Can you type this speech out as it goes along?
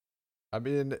I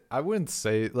mean, I wouldn't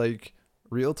say like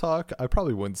real talk. I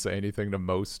probably wouldn't say anything to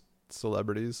most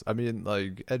celebrities. I mean,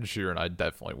 like Ed Sheeran, I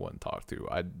definitely wouldn't talk to.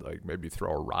 I'd like maybe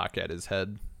throw a rock at his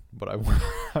head, but I wouldn't.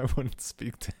 I wouldn't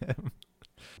speak to him.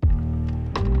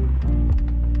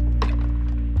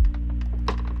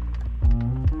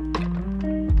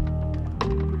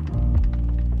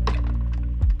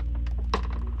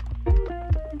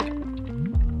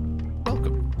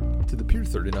 Welcome to the Pier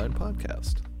 39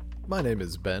 podcast. My name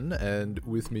is Ben, and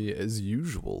with me, as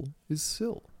usual, is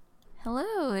Sil.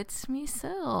 Hello, it's me,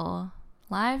 Sil.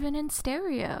 Live and in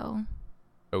stereo.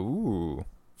 Ooh,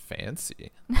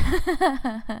 fancy.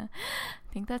 I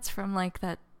think that's from like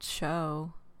that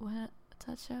show. What's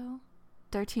that show?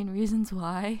 13 Reasons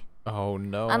Why. Oh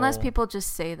no. Unless people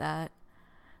just say that.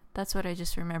 That's what I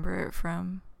just remember it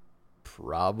from.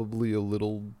 Probably a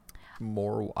little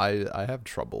more. I have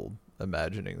trouble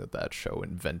imagining that show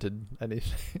invented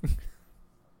anything.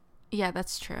 Yeah,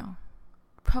 that's true.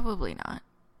 Probably not.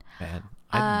 Man,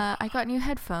 I got new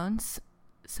headphones,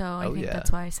 so I think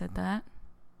that's why I said that.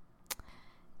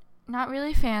 Not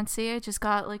really fancy. I just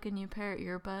got like a new pair of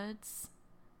earbuds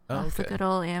off the good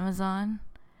old Amazon,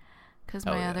 because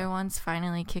my other ones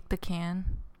finally kicked the can.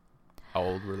 How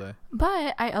old were they?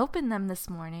 But I opened them this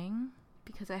morning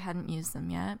because I hadn't used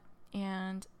them yet,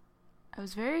 and I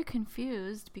was very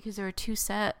confused because there were two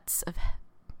sets of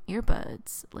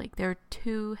earbuds. Like, there are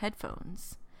two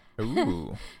headphones.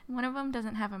 Ooh. One of them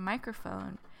doesn't have a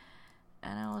microphone.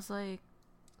 And I was like,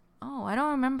 oh, I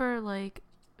don't remember, like,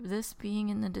 this being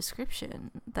in the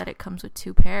description, that it comes with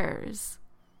two pairs.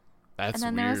 That's and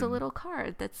then weird. there's a little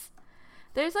card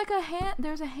there's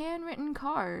a handwritten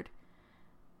card.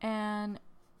 And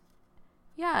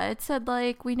yeah, it said,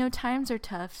 like, we know times are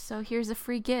tough, so here's a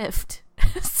free gift.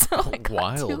 So I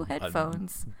got two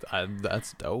headphones.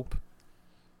 That's dope.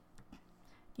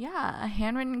 Yeah, a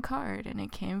handwritten card, and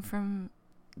it came from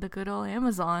the good old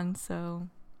Amazon, so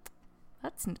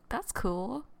that's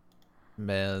cool.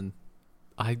 Man,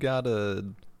 I got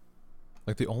the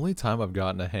only time I've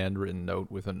gotten a handwritten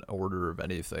note with an order of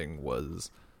anything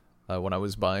was when I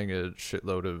was buying a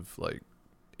shitload of like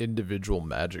individual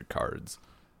Magic cards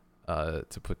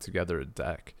to put together a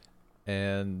deck,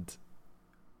 and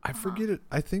I forget it.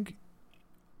 I think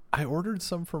I ordered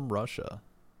some from Russia.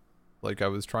 Like, I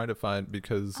was trying to find,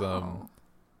 because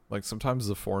like sometimes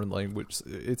the foreign language,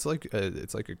 it's like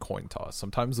a coin toss.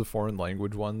 Sometimes the foreign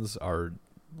language ones are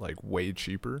like way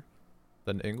cheaper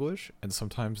than English, and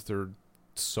sometimes they're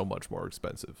so much more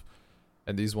expensive.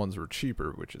 And these ones were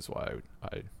cheaper, which is why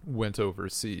I went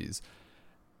overseas.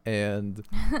 And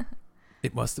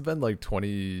it must have been like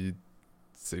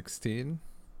 2016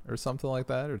 or something like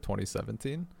that, or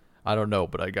 2017. I don't know,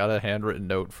 but I got a handwritten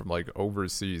note from like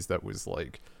overseas that was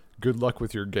like, good luck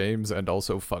with your games, and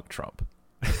also fuck Trump.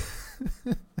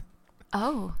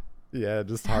 Oh. Yeah,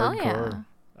 just hell hardcore. Yeah.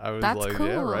 I was That's like, cool.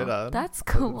 yeah, right on. That's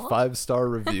cool. 5-star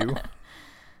review.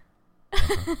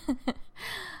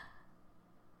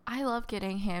 I love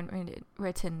getting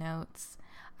handwritten notes.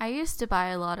 I used to buy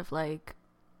a lot of like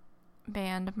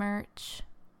band merch.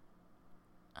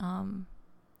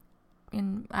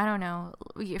 I don't know,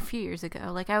 a few years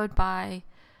ago, like I would buy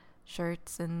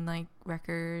shirts and like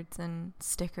records and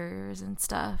stickers and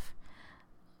stuff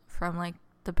from like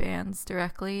the bands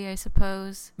directly, I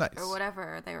suppose. Nice. Or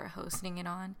whatever they were hosting it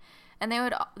on. And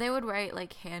they would write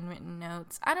like handwritten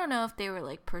notes. I don't know if they were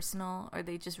like personal or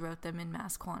they just wrote them in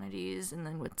mass quantities and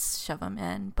then would shove them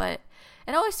in, but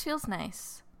it always feels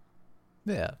nice.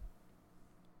 Yeah.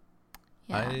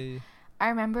 Yeah. I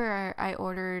remember I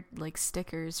ordered like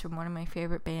stickers from one of my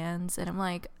favorite bands, and I'm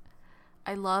like,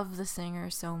 I love the singer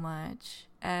so much,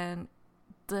 and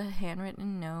the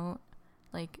handwritten note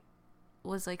like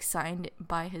was like signed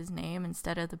by his name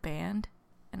instead of the band,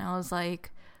 and I was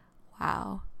like,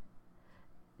 wow,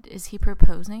 is he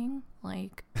proposing?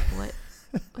 Like, what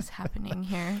was happening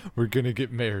here? We're gonna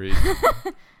get married.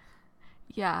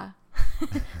 Yeah.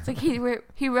 It's like he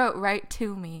wrote right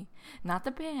to me, not the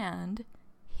band.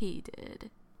 He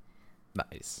did.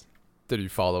 Nice. Did he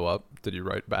follow up? Did he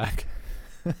write back?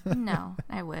 No,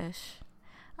 I wish.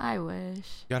 You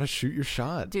gotta shoot your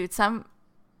shot. Dude, I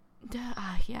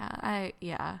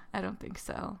don't think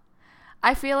so.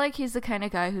 I feel like he's the kind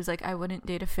of guy who's like, I wouldn't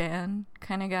date a fan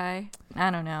kind of guy. I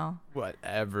don't know.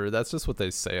 Whatever. That's just what they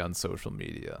say on social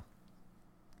media.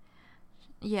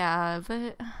 Yeah,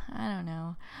 but I don't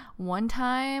know. One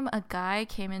time, a guy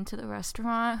came into the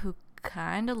restaurant who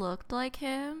kind of looked like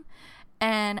him,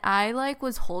 and I like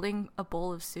was holding a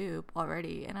bowl of soup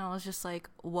already, and I was just like,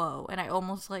 whoa. And I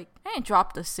almost like, I didn't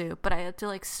drop the soup, but I had to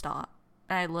like stop.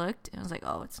 And I looked and I was like,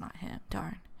 oh, it's not him.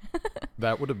 Darn.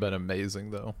 That would have been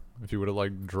amazing though. If you would have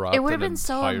like dropped It would an have been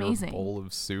so entire amazing. bowl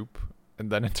of soup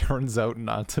and then it turns out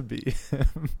not to be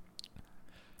him.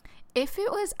 If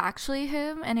it was actually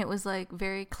him and it was like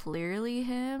very clearly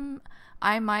him,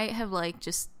 I might have like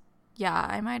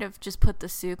I might have just put the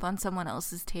soup on someone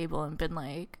else's table and been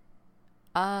like,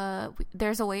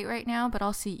 there's a wait right now, but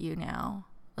I'll seat you now.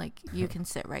 Like, you can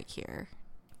sit right here.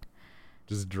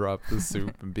 Just drop the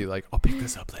soup and be like, I'll pick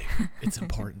this up later. It's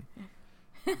important.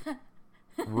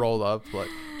 Roll up, like,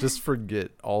 just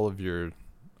forget all of your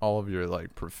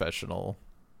like professional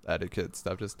etiquette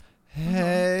stuff. Just,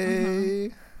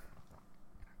 hey.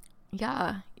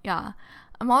 Yeah.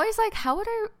 I'm always like, how would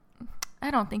I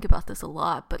don't think about this a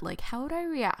lot, but like, how would I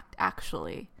react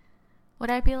actually? Would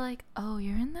I be like, oh,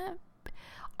 you're in that?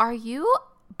 Are you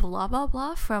blah, blah,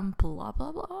 blah from blah,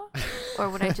 blah, blah? Or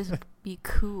would I just be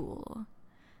cool?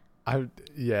 I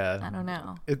don't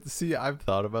know. See, I've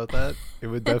thought about that. It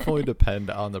would definitely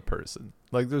depend on the person.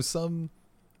 Like, there's some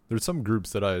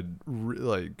groups that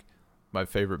like. My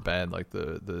favorite band, like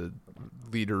the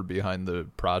leader behind the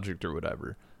project or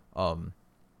whatever.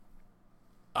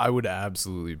 I would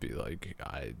absolutely be like,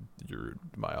 you're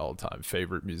my all-time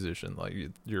favorite musician. Like,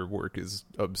 your work is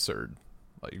absurd.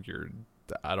 Like,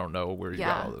 I don't know where you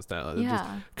got all this talent.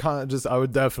 I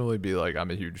would definitely be like, I'm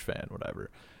a huge fan, whatever.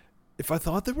 If I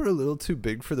thought they were a little too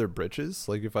big for their britches,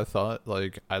 like if I thought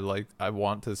like I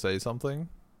want to say something,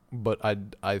 but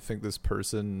I think this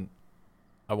person,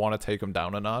 I want to take them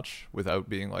down a notch without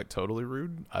being like totally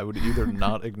rude, I would either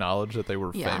not acknowledge that they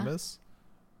were famous,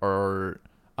 or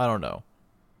I don't know.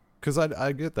 Because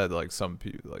I get that like some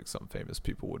famous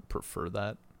people would prefer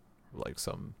that, like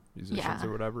some musicians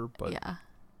or whatever. But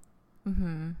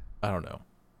I don't know.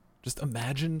 Just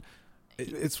imagine,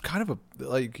 it's kind of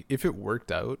like if it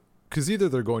worked out, because either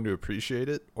they're going to appreciate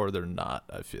it or they're not.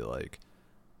 I feel like,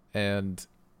 and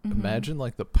imagine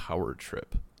like the power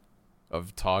trip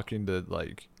of talking to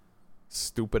like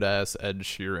stupid ass Ed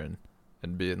Sheeran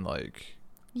and being like,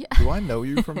 "Do I know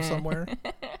you from somewhere?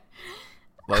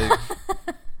 Like."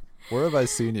 Where have I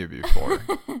seen you before?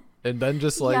 And then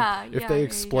just like, if they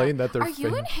explain that they're... Are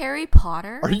you in Harry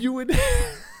Potter? Are you in...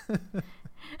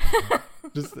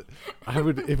 Just,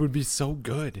 it would be so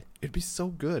good. It'd be so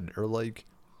good. Or like,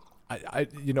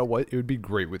 you know what? It would be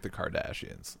great with the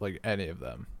Kardashians. Like any of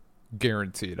them.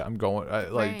 Guaranteed. I'm going,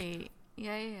 right.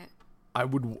 Yeah. I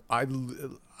would,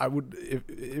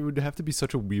 it would have to be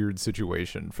such a weird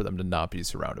situation for them to not be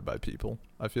surrounded by people,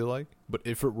 I feel like. But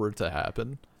if it were to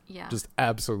happen... Yeah. Just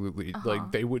absolutely,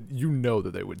 like, they would,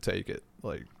 that they would take it,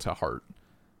 like, to heart.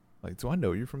 Like, do I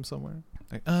know you from somewhere?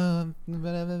 Like, like,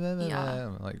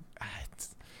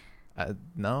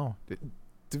 no.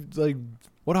 Like,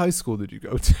 what high school did you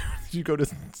go to? Did you go to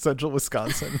Central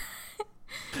Wisconsin?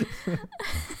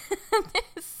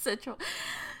 Central.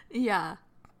 Yeah.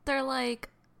 They're like,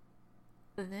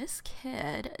 this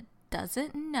kid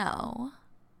doesn't know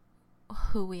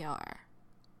who we are.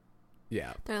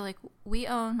 Yeah. They're like, we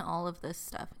own all of this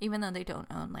stuff, even though they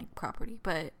don't own, like, property.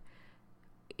 But,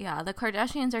 yeah, the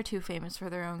Kardashians are too famous for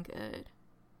their own good.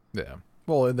 Yeah.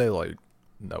 Well, and they, like,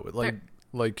 know it.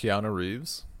 Like Keanu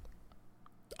Reeves,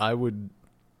 I wouldn't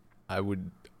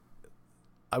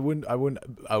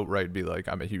outright be like,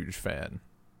 I'm a huge fan.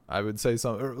 I would say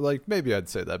something, or, like, maybe I'd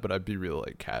say that, but I'd be real,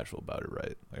 like, casual about it,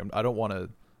 right? Like, I don't want to,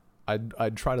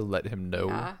 I'd try to let him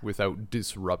know without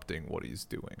disrupting what he's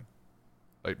doing.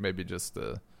 Like maybe just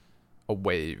a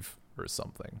wave or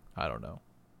something. I don't know.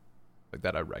 Like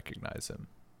that I recognize him.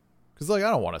 Because like I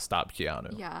don't want to stop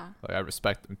Keanu. Yeah. Like I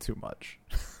respect him too much.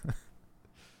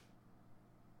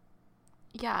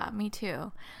 Yeah, me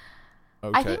too.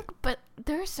 Okay. I think, but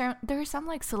there are some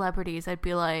like celebrities I'd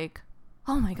be like,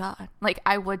 oh my god. Like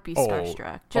I would be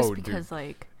starstruck just because dude.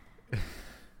 Like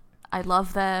I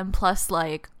love them. Plus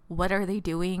like what are they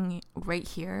doing right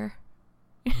here?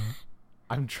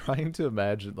 I'm trying to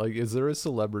imagine, like, is there a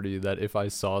celebrity that if I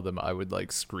saw them, I would,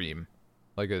 like, scream?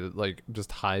 Like,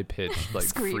 just high-pitched, like,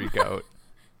 freak out.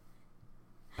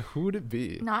 Who would it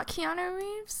be? Not Keanu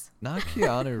Reeves? Not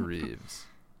Keanu Reeves.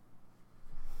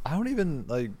 I don't even,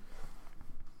 like,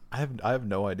 I have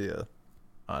no idea,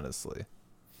 honestly.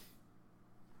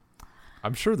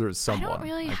 I'm sure there's someone. I don't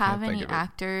really have any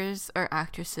actors or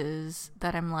actresses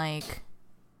that I'm, like,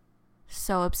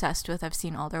 so obsessed with. I've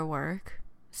seen all their work.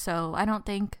 So I don't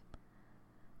think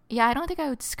I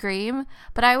would scream,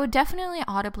 but I would definitely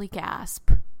audibly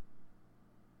gasp.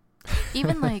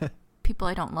 Even like people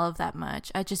I don't love that much,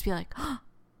 I'd just be like, oh,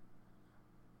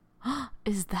 I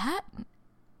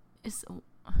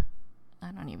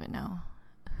don't even know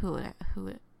who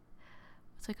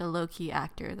it's like a low-key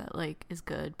actor that like is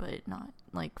good but not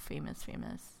like famous.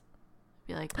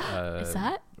 be like, is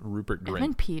that Rupert Grint.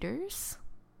 Evan Peters?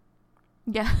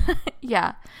 Yeah.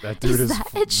 Yeah. That dude is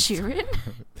that Ed Sheeran?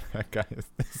 That guy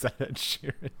is that Ed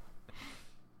Sheeran?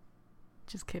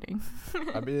 Just kidding.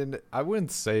 I mean, I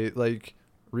wouldn't say, like,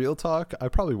 real talk, I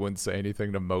probably wouldn't say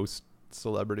anything to most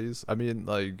celebrities. I mean,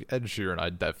 like, Ed Sheeran I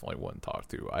definitely wouldn't talk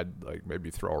to. I'd, like,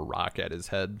 maybe throw a rock at his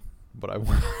head, but I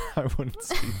wouldn't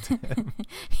speak to him.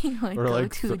 He would Or, go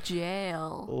like, to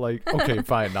jail. Like, okay,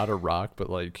 fine, not a rock, but,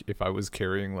 like, if I was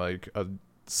carrying, like, a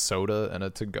soda and a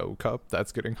to-go cup,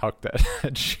 that's getting hucked at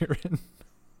Ed Sheeran.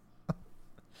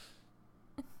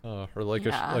 Or, like,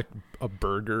 Yeah. like a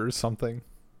burger or something.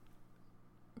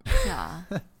 Yeah.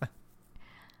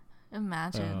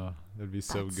 Imagine. It'd be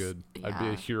so That's- good. I'd be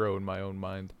yeah. a hero in my own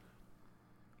mind.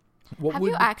 Have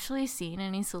you actually seen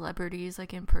any celebrities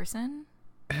like in person?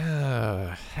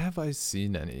 Have I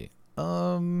seen any?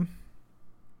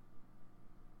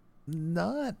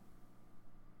 Not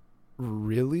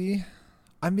really.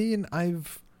 I mean,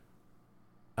 I've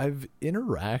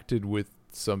interacted with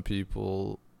some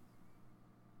people.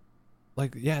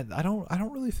 Like, yeah, I don't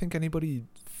really think anybody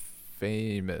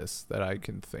famous that I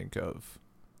can think of,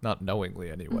 not knowingly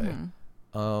anyway.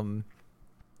 Mhm.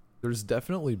 There's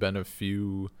definitely been a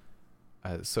few.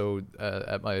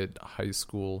 At my high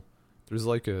school, there's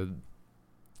like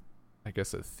I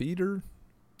guess a theater,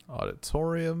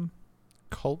 auditorium,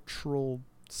 cultural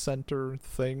center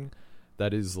thing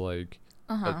that is like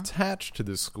attached to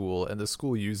the school, and the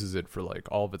school uses it for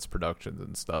like all of its productions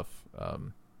and stuff,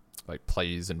 like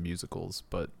plays and musicals.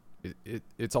 But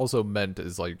it's also meant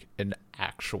as like an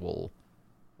actual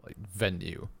like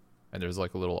venue, and there's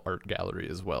like a little art gallery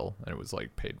as well, and it was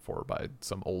like paid for by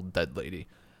some old dead lady.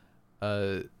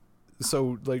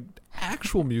 So like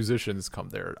actual musicians come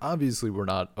there. Obviously we're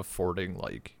not affording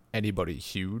like anybody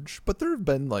huge, but there have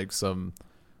been like some,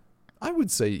 I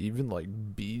would say even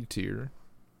like B tier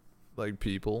like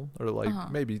people, or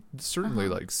like maybe certainly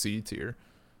like C tier.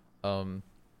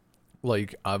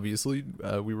 Like obviously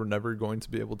we were never going to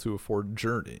be able to afford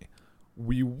Journey.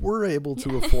 We were able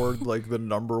to afford like the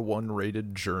 #1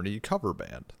 rated Journey cover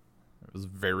band. It was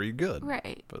very good,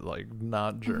 Right. but like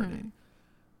not Journey.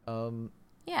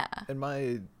 Yeah. And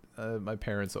my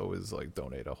parents always like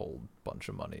donate a whole bunch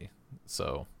of money,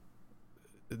 so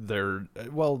they're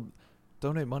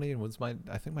donate money. And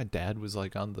I think my dad was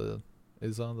like on the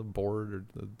board or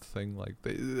the thing, like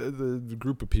the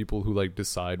group of people who like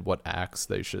decide what acts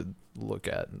they should look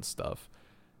at and stuff.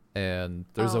 And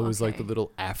there's always like the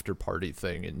little after party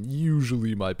thing, and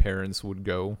usually my parents would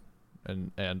go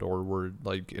and or were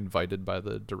like invited by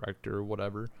the director or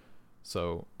whatever.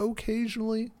 So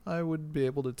occasionally I would be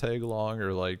able to tag along,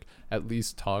 or like at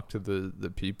least talk to the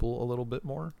people a little bit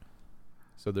more.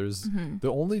 So there's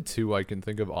the only two I can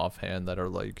think of offhand that are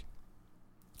like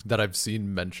that I've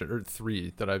seen mentioned, or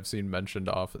three that I've seen mentioned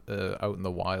out in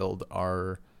the wild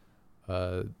are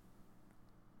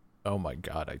oh my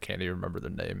god, I can't even remember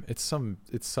their name. It's some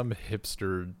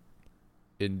hipster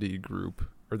indie group,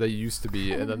 or they used to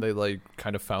be, and then they like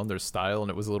kind of found their style and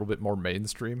it was a little bit more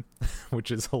mainstream, which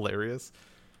is hilarious.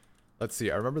 Let's see.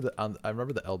 I remember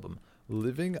the album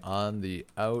 "Living on the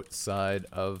Outside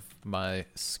of My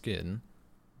Skin"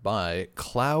 by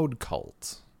Cloud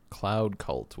Cult. Cloud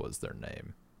Cult was their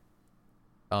name.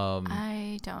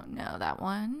 I don't know that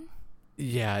one.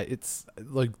 Yeah, it's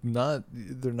like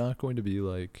they're not going to be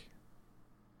like,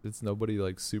 it's nobody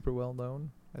like super well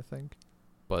known, I think.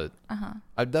 But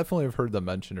I definitely have heard them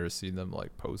mentioned or seen them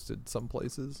like posted some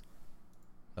places.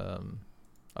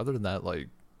 Other than that, like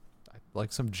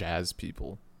some jazz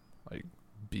people, like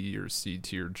B or C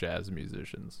tier jazz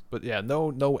musicians. But yeah,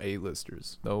 no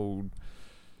A-listers, no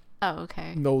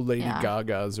Lady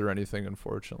Gagas or anything,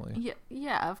 unfortunately.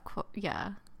 Yeah, of course,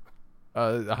 yeah.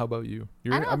 How about you?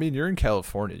 You're in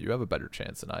California. You have a better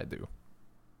chance than I do.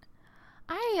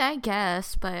 I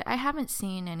guess, but I haven't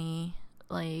seen any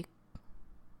like.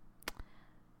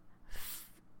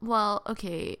 Well,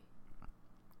 okay.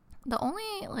 The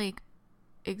only like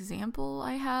example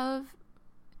I have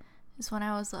is when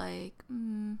I was like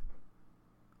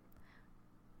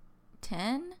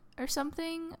 10 or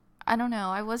something. I don't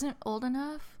know. I wasn't old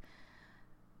enough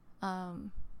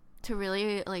to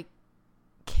really like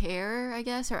care, I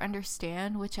guess, or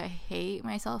understand, which I hate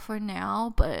myself for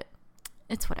now, but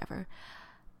it's whatever.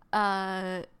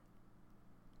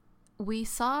 We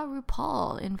saw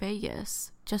RuPaul in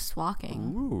Vegas just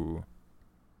walking. Ooh.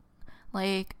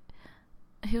 Like,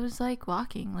 he was like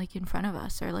walking like in front of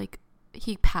us, or like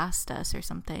he passed us or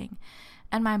something.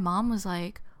 And my mom was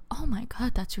like, "Oh my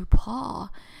god, that's RuPaul."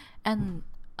 And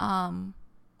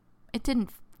it didn't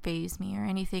faze me or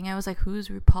anything. I was like, "Who's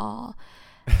RuPaul?"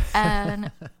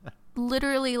 And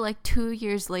literally like 2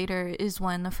 years later is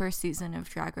when the first season of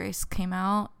Drag Race came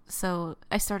out. So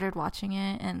I started watching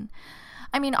it, and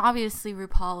I mean, obviously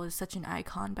RuPaul was such an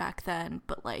icon back then,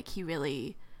 but like he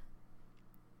really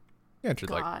entered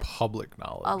like public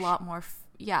knowledge a lot more.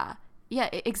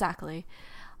 Exactly.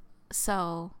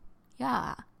 So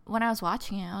yeah, when I was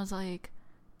watching it, I was like,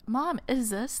 Mom, is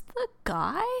this the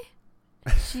guy?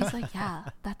 She's like, yeah,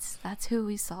 that's who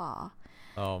we saw.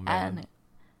 Oh man. And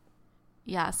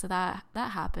yeah, so that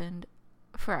happened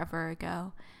forever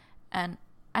ago, and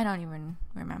I don't even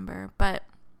remember, but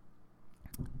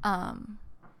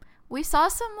we saw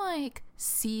some like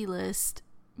C-list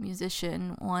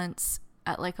musician once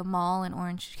at like a mall in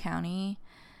Orange County.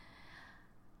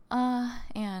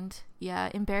 And yeah,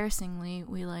 embarrassingly,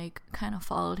 we like kind of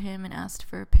followed him and asked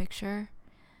for a picture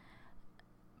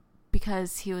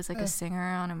because he was like a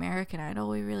singer on American Idol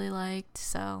we really liked.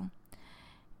 So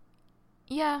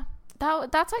yeah,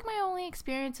 that's like my only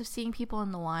experience of seeing people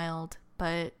in the wild,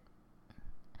 but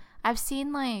I've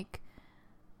seen like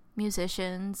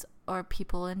musicians or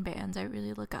people in bands I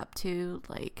really look up to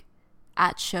like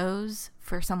at shows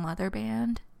for some other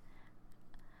band.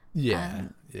 Yeah.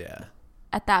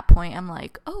 At that point I'm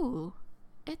like, oh,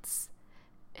 it's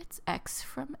X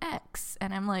from X,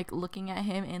 and I'm like looking at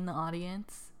him in the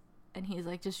audience and he's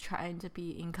like just trying to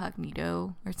be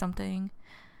incognito or something.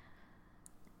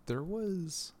 There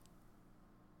was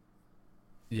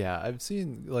I've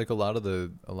seen like a lot of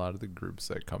the groups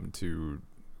that come to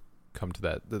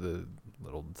that the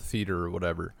little theater or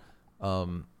whatever,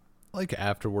 like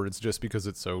afterwards, just because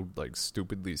it's so like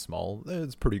stupidly small,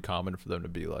 it's pretty common for them to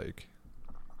be like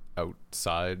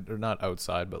outside, or not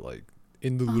outside, but like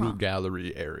in the little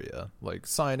gallery area, like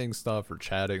signing stuff or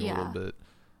chatting a little bit,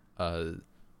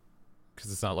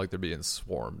 because it's not like they're being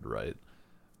swarmed, right?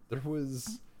 There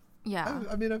was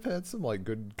I mean, I've had some like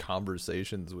good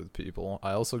conversations with people.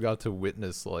 I also got to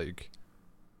witness like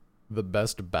the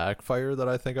best backfire that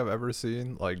I think I've ever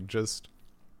seen. Like just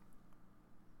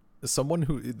someone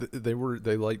who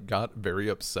they like got very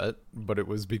upset, but it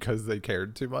was because they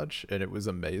cared too much, and it was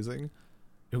amazing.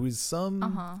 It was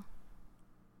some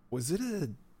was it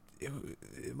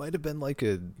might have been like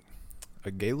a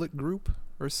Gaelic group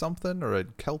or something, or a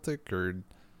Celtic or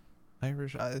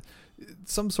Irish,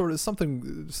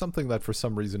 something that for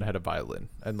some reason had a violin,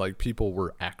 and like people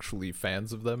were actually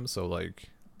fans of them, so like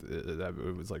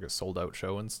it was like a sold out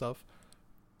show and stuff.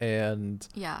 And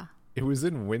it was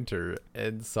in winter,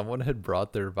 and someone had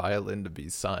brought their violin to be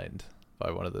signed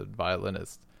by one of the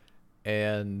violinists,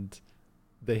 and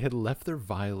they had left their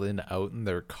violin out in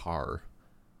their car,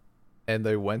 and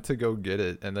they went to go get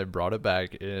it, and they brought it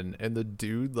back in, and the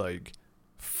dude like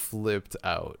flipped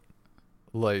out.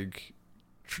 Like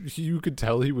you could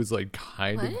tell he was like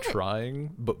kind of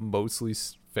trying, but mostly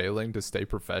failing to stay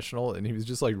professional, and he was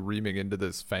just like reaming into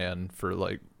this fan for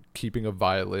like keeping a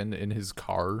violin in his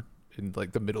car in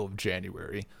like the middle of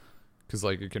January because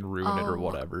like it can ruin it or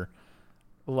whatever.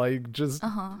 Like just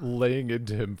laying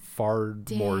into him far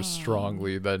more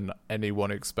strongly than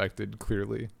anyone expected,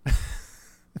 clearly.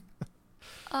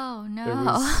 Oh no. It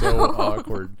was so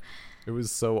awkward. It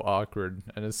was so awkward.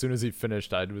 And as soon as he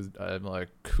finished, I'm like,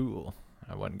 cool.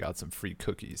 I went and got some free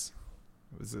cookies.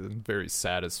 It was a very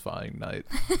satisfying night.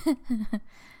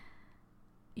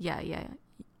 Yeah.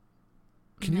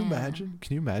 Can you imagine?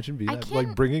 Can you imagine being that?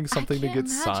 Like bringing something to get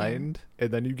signed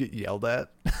and then you get yelled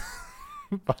at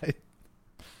by...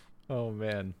 Oh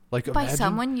man. Like by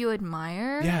someone you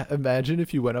admire? Yeah, imagine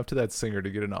if you went up to that singer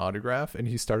to get an autograph and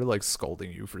he started like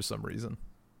scolding you for some reason.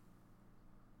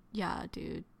 Yeah,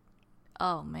 dude.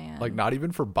 Oh man. Like not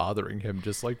even for bothering him,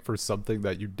 just like for something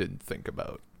that you didn't think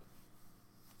about.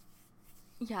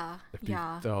 Yeah.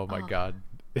 Oh my god.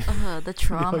 The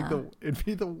trauma. It'd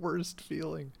be the worst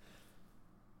feeling.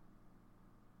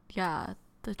 Yeah,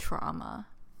 the trauma.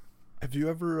 Have you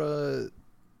ever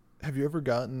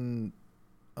gotten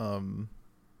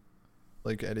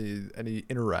like any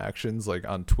interactions like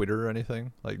on Twitter or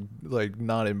anything? Like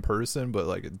not in person, but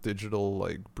like a digital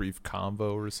like brief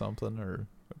convo or something, or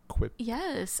a quip?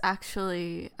 Yes,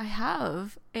 actually I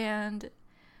have, and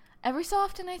every so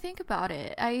often I think about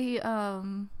it.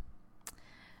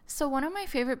 So one of my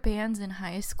favorite bands in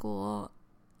high school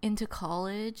into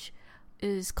college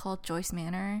is called Joyce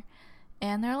Manor,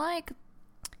 and they're not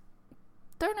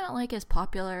like as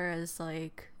popular as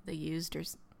like The Used, or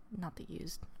not The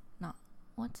Used, not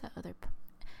what's that other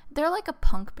they're like a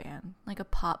punk band, like a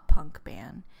pop punk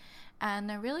band, and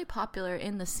they're really popular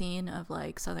in the scene of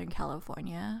like Southern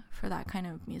California for that kind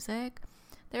of music.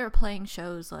 They were playing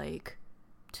shows like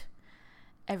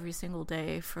every single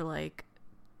day for like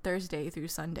Thursday through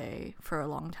Sunday for a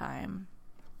long time.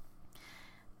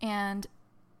 and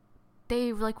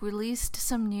they like released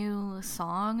some new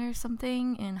song or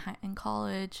something in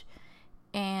college,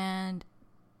 and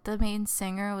the main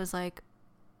singer was like,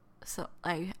 so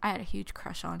I had a huge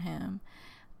crush on him,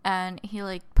 and he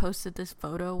like posted this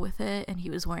photo with it, and he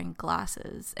was wearing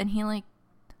glasses, and he like,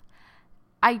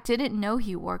 I didn't know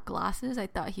he wore glasses. I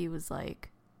thought he was like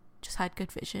just had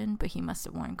good vision, but he must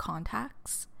have worn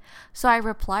contacts. So I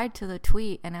replied to the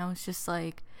tweet, and I was just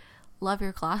like, love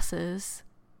your glasses,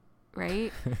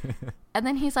 right? And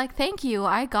then he's like, thank you,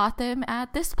 I got them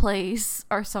at this place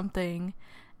or something.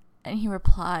 And he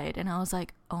replied, and I was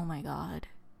like, oh my god,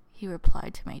 he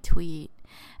replied to my tweet.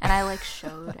 And I like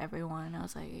showed everyone. I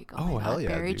was like, oh my god, yeah,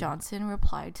 Barry dude. Johnson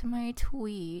replied to my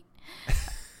tweet.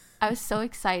 I was so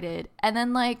excited. And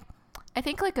then like, I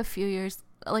think like a few years,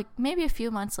 like maybe a few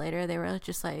months later, they were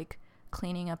just like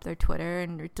cleaning up their Twitter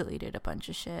and deleted a bunch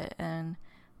of shit, and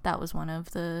that was one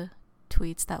of the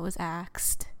tweets that was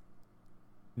axed.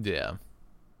 Yeah.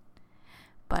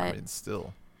 But I mean,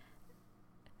 still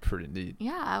pretty neat.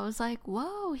 yeah, I was like,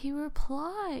 whoa, he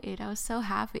replied. I was so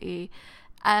happy.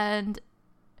 And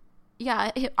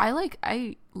yeah,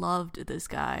 I loved this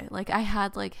guy. Like, I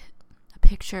had like a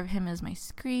picture of him as my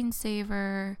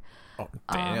screensaver. Oh,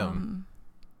 damn.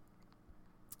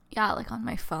 Yeah, like on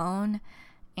my phone.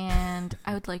 And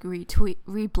I would like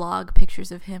reblog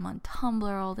pictures of him on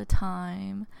Tumblr all the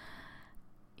time.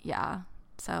 Yeah,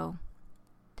 so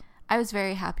I was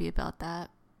very happy about that.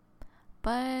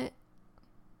 But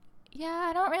yeah,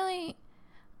 I don't really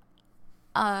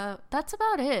that's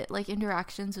about it, like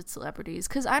interactions with celebrities,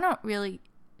 because I don't really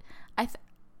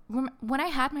when I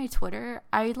had my Twitter,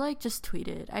 I like just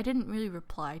tweeted. I didn't really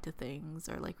reply to things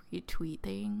or like retweet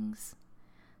things.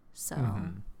 So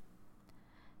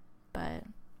but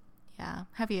yeah,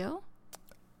 have you?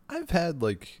 I've had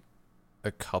like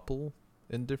a couple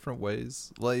in different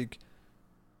ways. Like,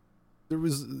 there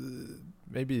was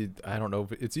maybe, I don't know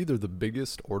if it's either the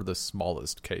biggest or the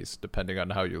smallest case, depending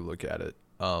on how you look at it.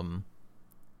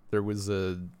 There was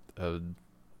a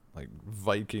like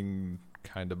Viking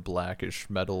kind of blackish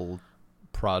metal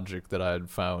project that I had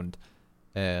found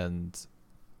and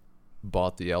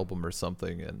bought the album or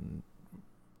something, and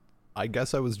I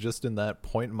guess I was just in that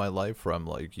point in my life where I'm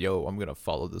like, yo, I'm gonna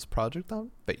follow this project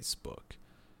on Facebook.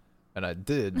 And I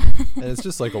did. And it's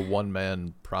just like a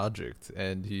one-man project.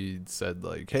 And he said,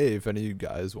 like, hey, if any of you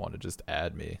guys want to just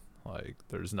add me, like,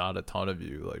 there's not a ton of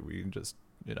you, like, we can just,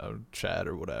 you know, chat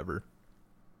or whatever.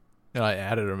 And I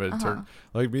added him, and it turned,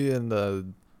 like, me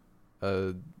and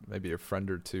maybe a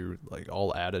friend or two, like,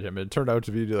 all added him. It turned out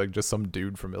to be, like, just some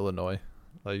dude from Illinois.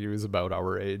 Like, he was about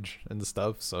our age and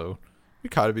stuff, so we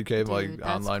kind of became, like,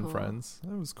 online friends.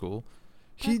 That was cool.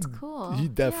 That's cool. He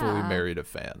definitely married a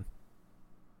fan.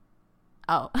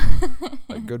 Oh.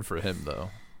 Like, good for him, though.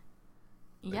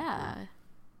 Yeah.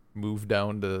 Moved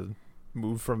from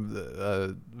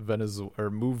the Venezuela, or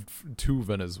moved to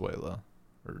Venezuela,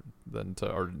 or then to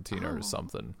Argentina or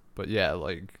something. But yeah,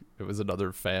 like, it was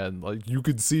another fan. Like, you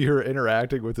could see her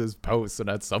interacting with his posts, and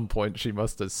at some point she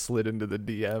must have slid into the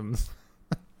DMs.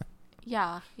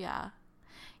 Yeah.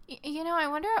 You know, I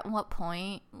wonder at what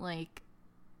point, like,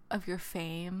 of your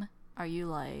fame are you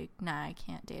like, nah, I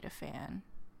can't date a fan?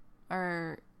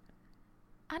 Or,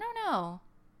 I don't know.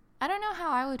 I don't know how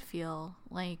I would feel,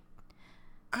 like,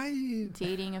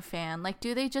 dating a fan. Like,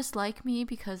 do they just like me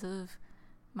because of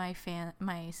my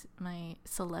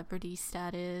celebrity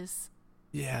status?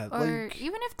 Yeah, or like,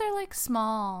 even if they're, like,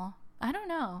 small. I don't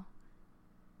know.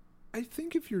 I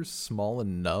think if you're small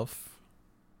enough,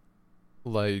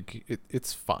 like,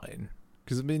 it's fine.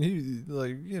 Because, I mean, he,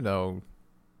 like, you know,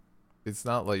 it's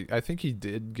not like, I think he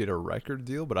did get a record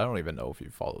deal, but I don't even know if he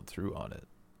followed through on it.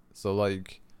 So,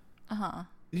 like,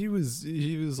 he was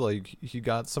like, he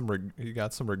got some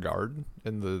regard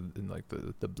in like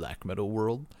the black metal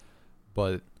world,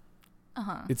 but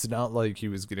it's not like he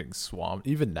was getting swamped.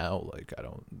 Even now, like,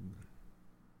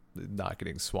 not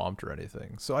getting swamped or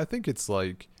anything. So I think it's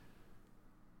like,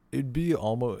 it'd be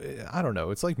almost, I don't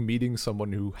know, it's like meeting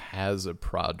someone who has a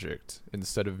project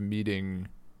instead of meeting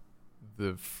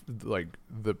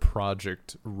the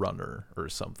project runner or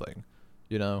something,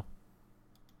 you know?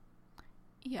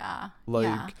 Yeah.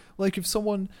 Like if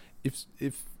someone you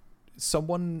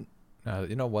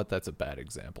know what, that's a bad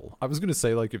example. I was gonna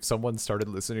say, like, if someone started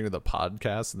listening to the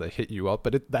podcast and they hit you up,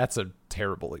 but that's a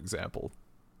terrible example.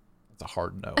 It's a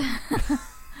hard no.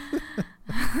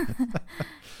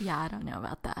 Yeah, I don't know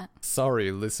about that.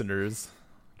 Sorry, listeners.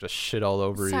 Just shit all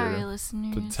over your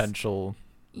listeners. Potential.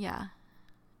 Yeah.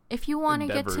 If you want to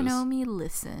get to know me,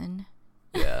 listen.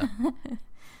 Yeah.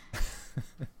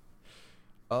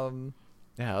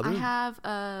 Yeah, I have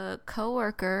a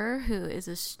coworker who is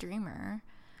a streamer,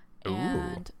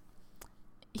 and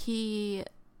he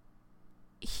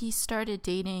started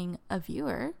dating a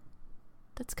viewer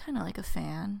that's kind of like a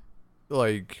fan.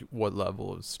 Like, what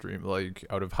level of stream? Like,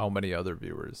 out of how many other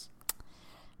viewers?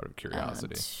 Out of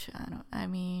curiosity. I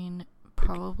mean,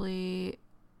 probably.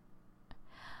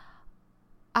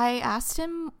 I asked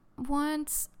him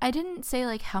once. I didn't say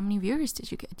like how many viewers do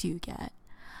you get?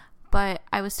 But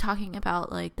I was talking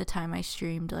about like the time I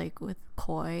streamed like with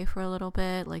Koi for a little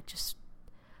bit, like just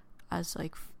as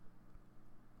like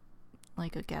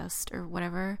a guest or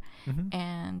whatever,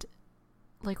 and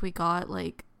like we got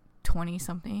like 20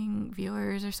 something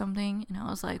viewers or something, and I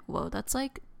was like, whoa, that's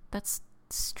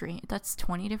strange. That's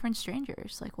 20 different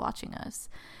strangers like watching us,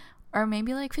 or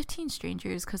maybe like 15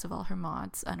 strangers because of all her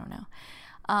mods. I don't know.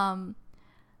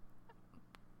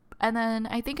 And then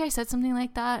I think I said something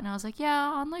like that, and I was like, yeah,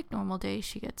 on like normal days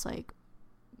she gets like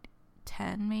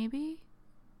 10 maybe,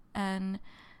 and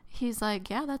he's like,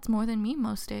 yeah, that's more than me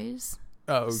most days.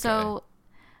 Oh, okay. So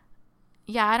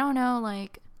yeah, I don't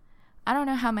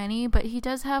know how many, but he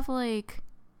does have like,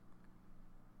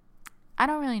 I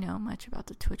don't really know much about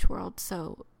the Twitch world,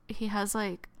 so he has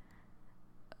like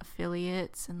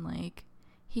affiliates, and like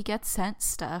he gets sent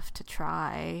stuff to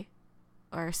try,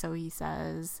 or so he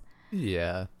says.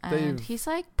 Yeah. And he's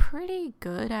like pretty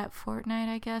good at Fortnite,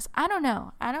 I guess. I don't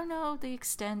know the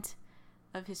extent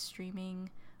of his streaming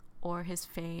or his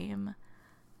fame,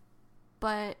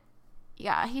 but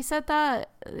yeah, he said that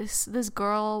this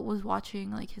girl was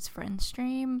watching like his friend's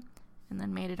stream and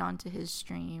then made it onto his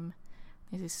stream.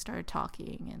 They just started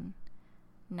talking, and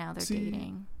now they're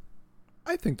dating.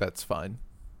 I think that's fine.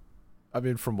 I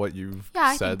mean, from what you've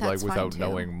I said, think that's like without fine,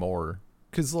 knowing more,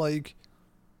 because like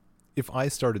if I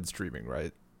started streaming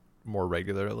right more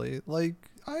regularly, like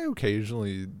I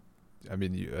occasionally, I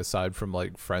mean, aside from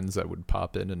like friends that would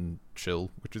pop in and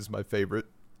chill, which is my favorite.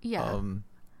 Yeah.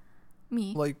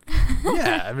 Me. Like,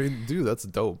 yeah, I mean, dude, that's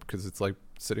dope because it's like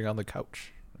sitting on the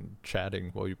couch and chatting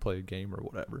while you play a game or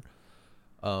whatever.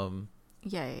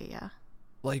 Yeah.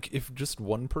 Like, if just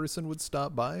one person would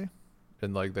stop by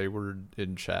and like they were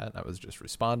in chat, I was just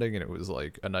responding, and it was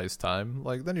like a nice time.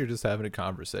 Like, then you're just having a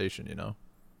conversation, you know.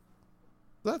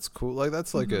 That's cool. Like,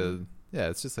 that's like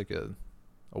it's just like a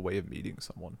way of meeting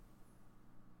someone.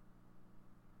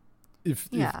 If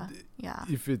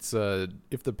it's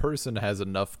if the person has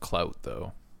enough clout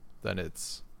though, then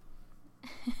it's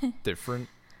different.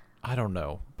 I don't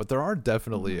know, but there are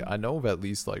definitely I know of at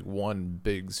least like one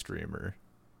big streamer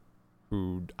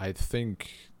who I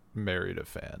think married a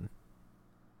fan.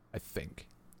 I think.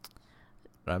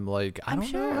 I'm like, I'm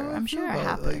sure it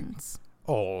happens.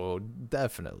 Like, oh,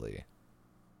 definitely.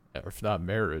 Or if not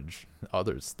marriage,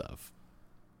 other stuff.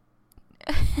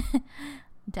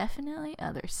 Definitely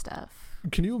other stuff.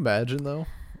 Can you imagine though,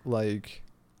 like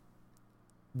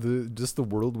the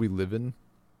world we live in,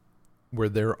 where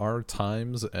there are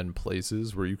times and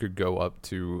places where you could go up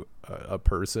to a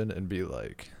person and be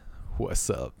like, "What's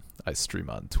up? I stream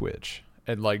on Twitch,"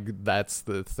 and like that's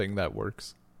the thing that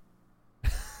works.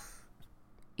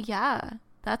 Yeah,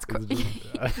 that's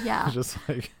yeah. Just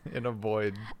like in a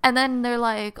void. And then they're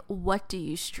like, "What do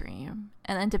you stream?"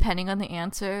 And then depending on the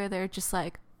answer, they're just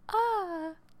like,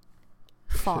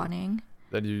 fawning.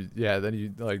 Then you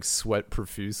like sweat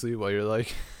profusely while you're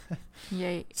like,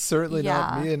 yeah, certainly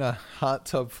not me in a hot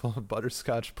tub full of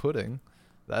butterscotch pudding.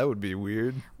 That would be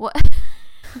weird. What?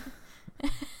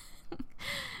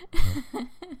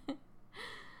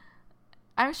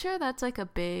 I'm sure that's like a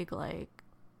big like.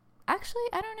 Actually,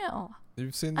 I don't know.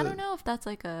 I don't know if that's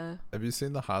like a. Have you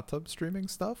seen the hot tub streaming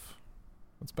stuff?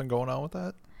 What's been going on with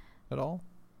that at all?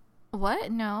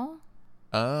 What? No.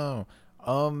 Oh,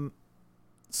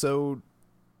 so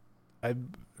I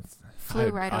flew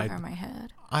right over my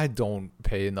head. I don't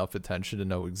pay enough attention to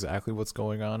know exactly what's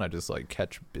going on. I just like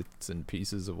catch bits and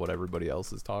pieces of what everybody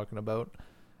else is talking about.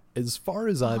 As far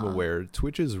as I'm aware,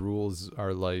 Twitch's rules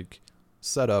are like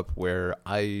set up where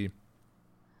I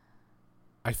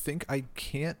think I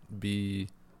can't be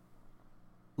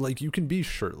like, you can be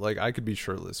like I could be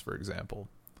shirtless, for example,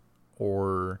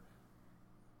 or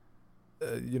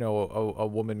a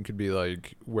woman could be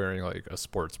like wearing like a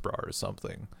sports bra or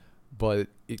something, but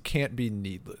it can't be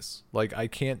needless. Like I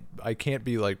can't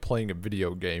be like playing a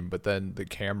video game, but then the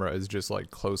camera is just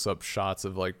like close up shots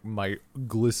of like my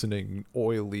glistening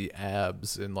oily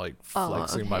abs and like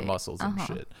flexing my muscles and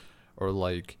shit. Or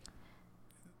like,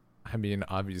 I mean,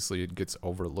 obviously it gets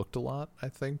overlooked a lot, I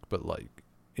think, but like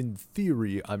in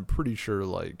theory, I'm pretty sure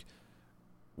like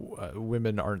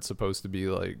women aren't supposed to be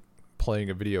like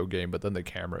playing a video game, but then the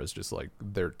camera is just like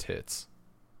their tits.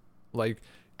 Like,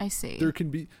 I see. there can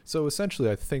be, so essentially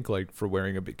I think like for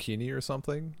wearing a bikini or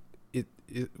something,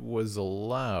 it was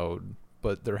allowed,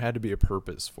 but there had to be a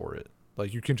purpose for it.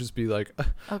 Like, you can just be like,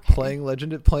 Okay.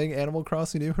 playing Animal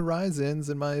Crossing New Horizons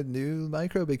in my new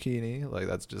micro bikini. Like,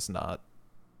 that's just not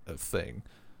a thing.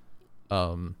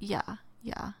 Yeah.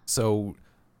 Yeah. So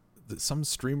some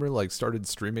streamer like started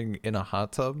streaming in a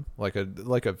hot tub, like an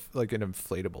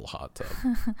inflatable hot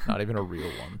tub, not even a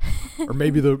real one, or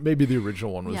maybe the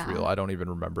original one was Yeah. real. I don't even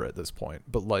remember at this point.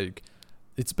 But like,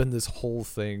 it's been this whole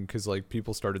thing because like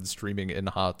people started streaming in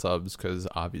hot tubs because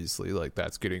obviously like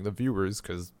that's getting the viewers,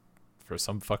 because for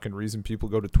some fucking reason people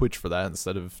go to Twitch for that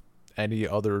instead of any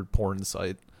other porn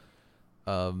site.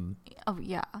 Oh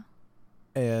yeah.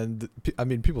 And I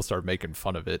mean, people started making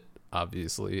fun of it,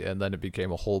 obviously, and then it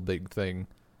became a whole big thing.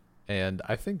 And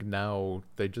I think now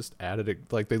they just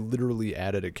they literally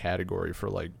added a category for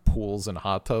like pools and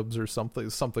hot tubs or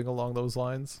something along those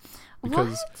lines.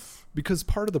 Because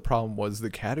part of the problem was the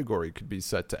category could be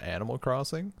set to Animal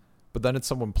Crossing, but then it's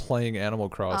someone playing Animal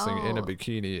Crossing in a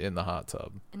bikini in the hot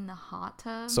tub. In the hot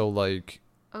tub? So like,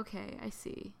 okay, I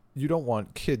see. you don't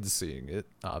want kids seeing it,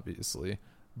 obviously.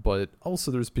 But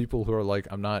also there's people who are like,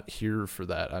 I'm not here for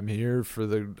that. I'm here for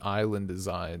the island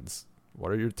designs.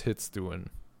 What are your tits doing?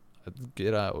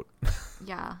 Get out.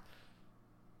 Yeah.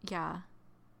 Yeah.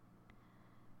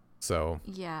 So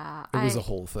yeah, it was a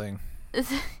whole thing.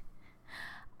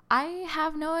 I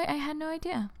had no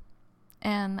idea.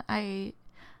 And I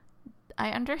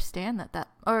understand that that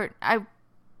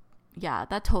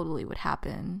totally would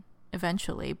happen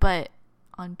eventually, but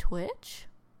on Twitch,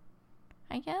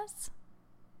 I guess.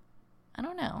 I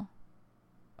don't know.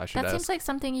 I should That ask. seems like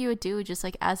something you would do just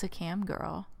like as a cam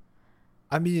girl.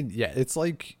 I mean, yeah, it's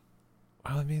like,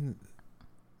 I mean,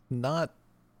 not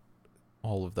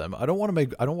all of them. I don't want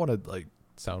to like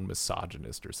sound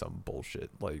misogynist or some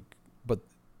bullshit. Like, but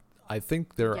I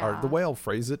think there are, the way I'll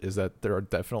phrase it is that there are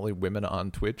definitely women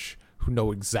on Twitch who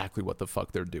know exactly what the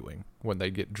fuck they're doing when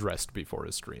they get dressed before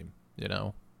a stream, you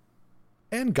know?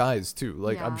 And guys too.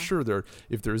 Like, I'm sure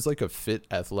if there's like a fit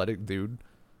athletic dude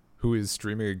who is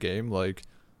streaming a game, like,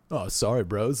 oh, sorry,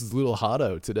 bro, this is a little hot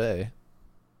out today.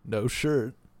 No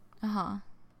shirt.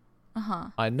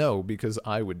 I know, because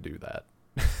I would do that.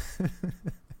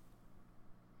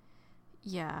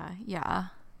 Yeah.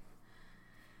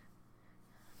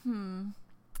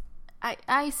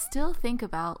 I still think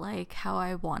about like how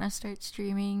I want to start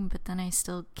streaming, but then I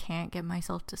still can't get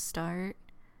myself to start.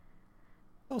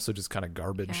 Also just kind of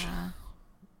garbage.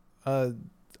 Yeah.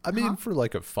 I mean, for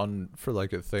like a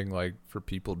thing, like for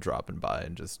people dropping by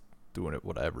and just doing it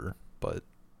whatever, but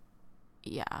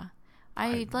yeah.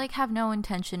 I like have no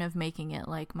intention of making it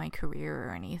like my career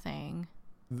or anything.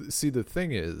 See, the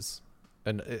thing is,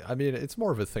 and I mean, it's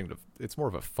more of a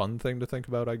fun thing to think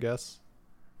about, I guess.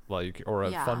 Like, or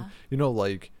a fun,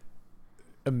 like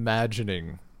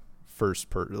imagining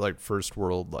first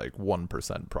world, like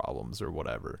 1% problems or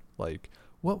whatever. Like,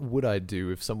 what would I do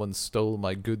if someone stole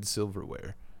my good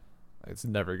silverware? It's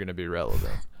never going to be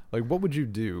relevant. Like, what would you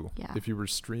do if you were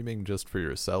streaming just for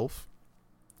yourself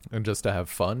and just to have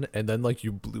fun, and then like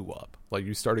you blew up, like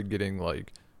you started getting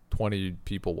like 20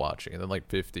 people watching, and then like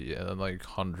 50, and then like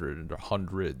 100 or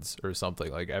hundreds or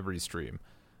something, like every stream?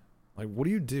 Like, what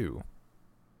do you do?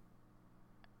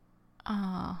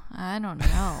 I don't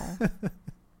know.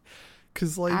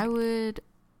 Because like I would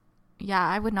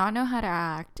not know how to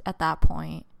act at that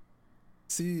point.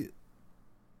 See,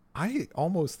 I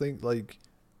almost think like,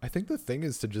 I think the thing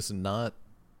is to just not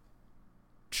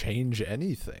change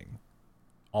anything,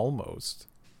 almost.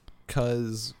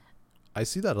 Because I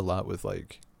see that a lot with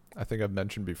like, I think I've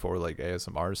mentioned before, like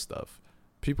ASMR stuff.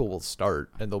 People will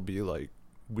start and they'll be like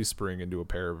whispering into a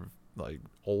pair of like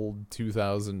old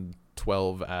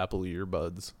 2012 Apple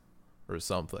earbuds or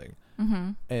something.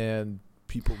 And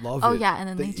people love it. Oh yeah, and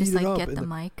then they just like get the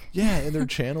mic. Yeah, and their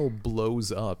channel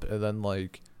blows up, and then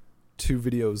like 2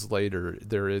 videos later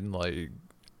they're in like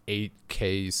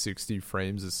 8K 60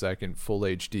 frames a second full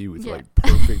HD with like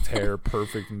perfect hair,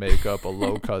 perfect makeup, a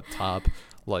low cut top,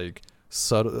 like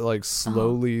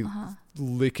slowly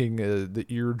licking the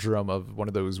eardrum of one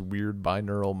of those weird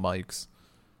binaural mics.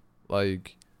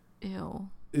 Like, ew.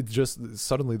 It just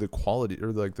suddenly the quality,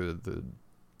 or like the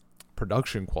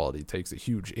production quality, takes a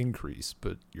huge increase,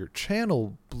 but your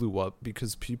channel blew up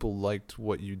because people liked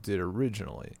what you did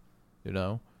originally, you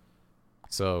know?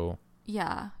 So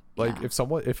like,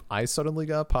 if I suddenly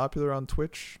got popular on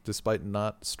Twitch despite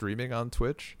not streaming on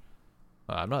Twitch,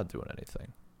 I'm not doing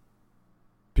anything.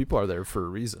 People are there for a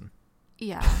reason.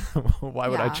 Yeah. Why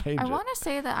would I change it? I want to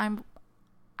say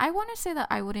that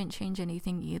I wouldn't change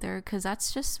anything either, because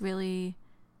that's just really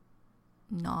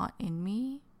not in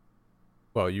me.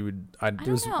 Well, you would.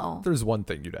 don't know. There's one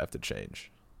thing you'd have to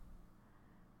change.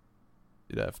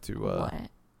 You'd have to. What?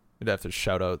 You'd have to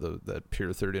shout out that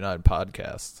Pier 39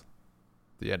 podcast.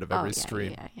 The end of every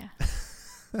stream. Yeah.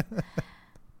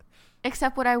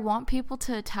 Except would I want people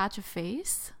to attach a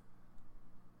face?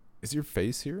 Is your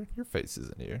face here? Your face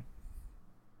isn't here.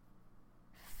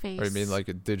 Face. Or you mean like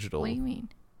a digital? What do you mean?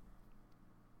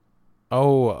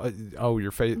 Oh,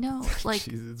 your face. No, like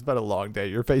Jeez, it's been a long day.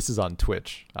 Your face is on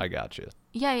Twitch. I got you.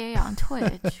 Yeah, on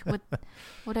Twitch.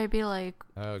 Would I be like?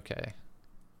 Okay.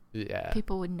 Yeah.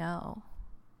 People would know.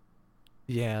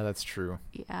 Yeah, that's true.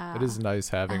 Yeah. It is nice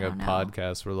having a don't know.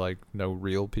 podcast where like no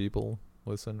real people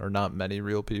listen, or not many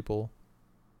real people.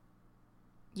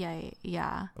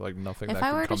 Yeah. Like nothing. If that I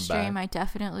could were to come stream, back. I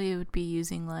definitely would be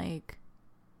using like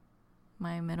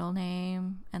my middle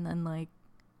name and then like,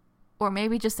 or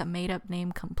maybe just a made up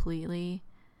name completely.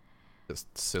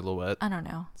 Just Silhouette. I don't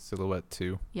know. Silhouette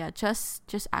 2. Yeah,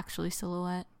 just actually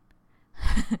Silhouette.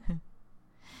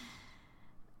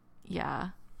 Yeah.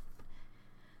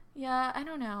 Yeah, I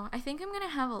don't know. I think I'm going to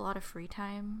have a lot of free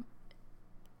time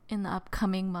in the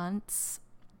upcoming months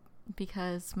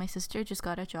because my sister just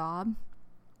got a job.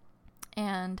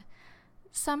 And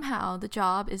somehow the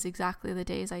job is exactly the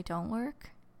days I don't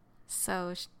work.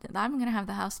 So I'm going to have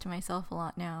the house to myself a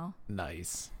lot now.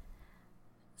 Nice.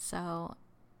 So,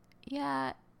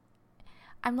 yeah.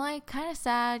 I'm like kind of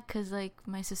sad because like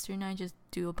my sister and I just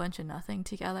do a bunch of nothing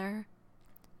together.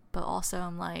 But also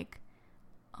I'm like,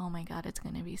 oh my god, it's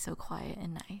going to be so quiet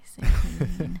and nice and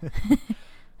clean.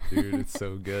 Dude, it's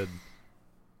so good.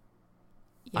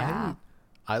 Yeah.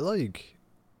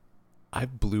 I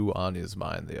blew Anya's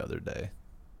mind the other day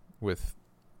with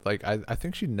like I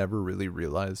think she never really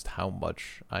realized how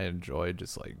much I enjoy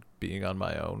just like being on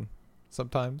my own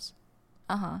sometimes.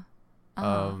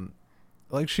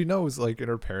 Like she knows, like, and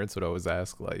her parents would always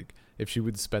ask like if she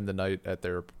would spend the night at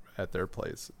their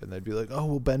place, and they'd be like, "Oh,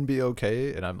 will Ben be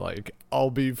okay?" And I'm like,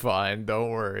 "I'll be fine, don't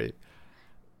worry."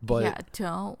 But yeah,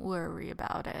 don't worry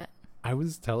about it. I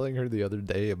was telling her the other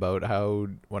day about how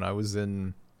when I was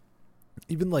in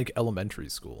even like elementary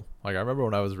school, like I remember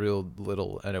when I was real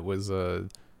little, and it was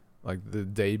like the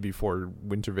day before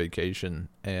winter vacation,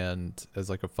 and as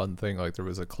like a fun thing, like there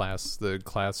was the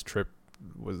class trip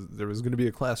was going to be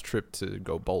a class trip to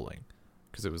go bowling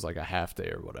because it was like a half day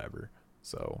or whatever,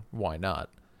 so why not?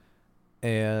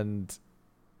 And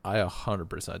I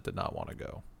 100% did not want to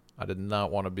go. I did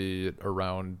not want to be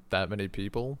around that many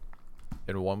people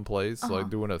in one place,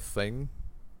 like doing a thing.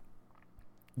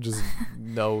 Just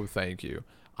no thank you.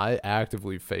 I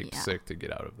actively faked sick to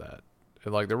get out of that.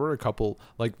 And like there were a couple,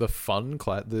 like the fun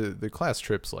class, the class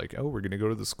trips, like, oh, we're gonna go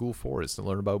to the school forest and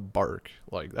learn about bark.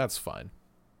 Like that's fine.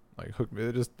 Like hook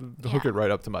it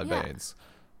right up to my veins.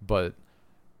 But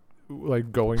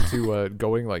like going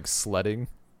like sledding,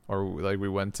 or like we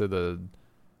went to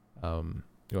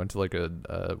like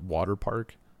a water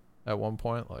park at one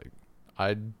point. Like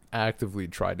I actively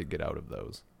tried to get out of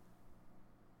those.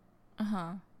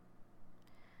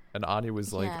 And Anya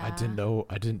was like, I didn't know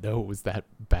it was that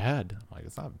bad. I'm like,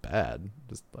 it's not bad.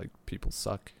 Just like people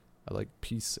suck. I like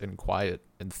peace and quiet,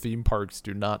 and theme parks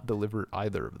do not deliver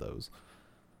either of those.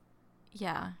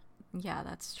 Yeah,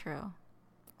 that's true.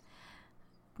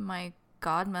 My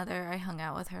godmother, I hung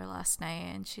out with her last night,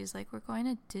 and she's like, we're going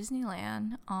to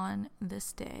Disneyland on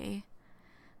this day.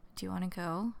 Do you want to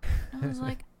go? And I was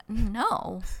like,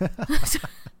 no.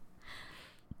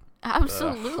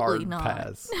 Absolutely hard not.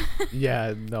 Pass.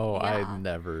 Yeah, no, Yeah. I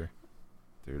never.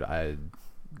 Dude,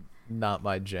 not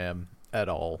my jam at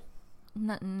all.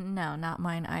 No, not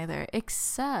mine either.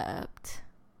 Except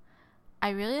I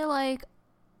really like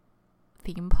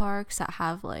theme parks that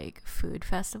have like food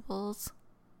festivals.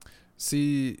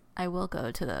 See, I will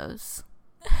go to those.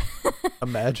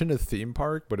 imagine a theme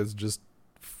park, but it's just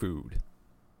food.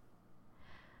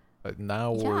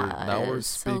 Now we're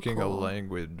so speaking a cool.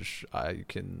 language I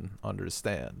can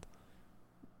understand.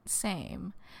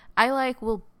 Same. I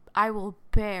will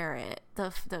bear it,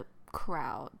 the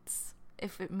crowds,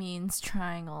 if it means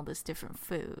trying all this different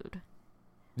food.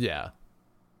 Yeah.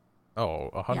 Oh,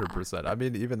 100%. I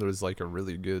mean, even there's like a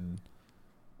really good,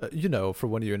 for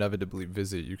when you inevitably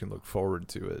visit, you can look forward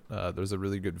to it. There's a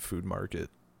really good food market,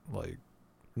 like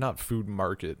not food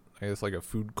market, I guess like a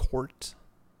food court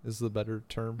is the better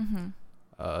term.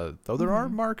 Though there are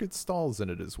market stalls in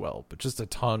it as well, but just a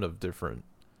ton of different.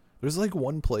 There's like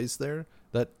one place there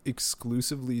that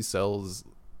exclusively sells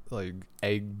like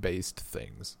egg-based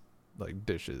things, like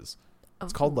dishes.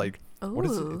 It's called like what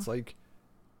is it? It's like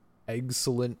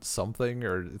excellent something,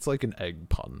 or it's like an egg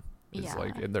pun. is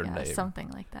like in their name. Something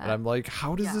like that. And I'm like,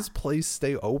 how does this place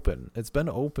stay open? It's been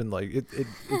open, like it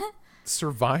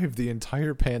survived the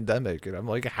entire pandemic, and I'm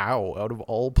like, how, out of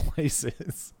all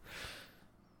places?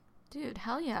 Dude,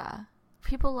 hell yeah.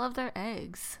 People love their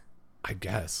eggs. I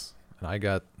guess. And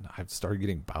I've started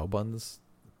getting bao buns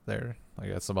there, like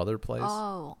at some other place.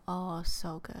 Oh,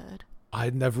 so good.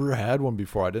 I'd never had one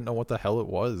before. I didn't know what the hell it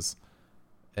was.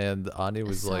 And Ani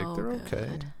was like, they're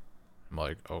okay. I'm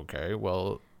like, okay,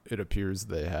 well, it appears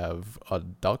they have a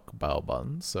duck bao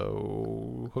bun,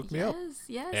 so hook me up.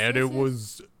 Yes, and it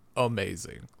was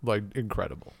amazing, like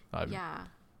incredible. Yeah,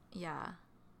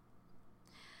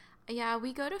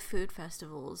 we go to food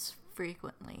festivals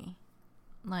frequently,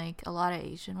 like a lot of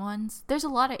Asian ones. There's a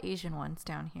lot of Asian ones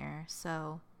down here,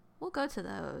 so we'll go to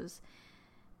those.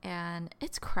 And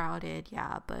it's crowded,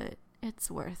 yeah, but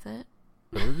it's worth it.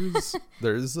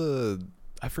 There's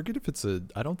I forget if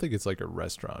I don't think it's like a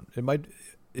restaurant.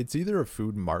 It's either a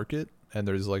food market, and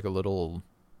there's like a little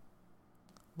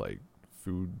like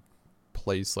food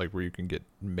place like where you can get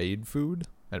made food,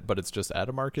 but it's just at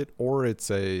a market, or it's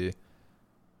a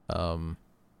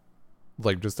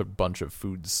like just a bunch of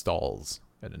food stalls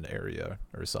in an area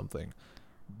or something.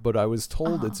 But I was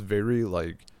told it's very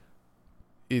like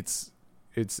it's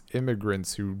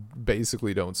immigrants who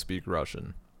basically don't speak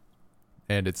Russian,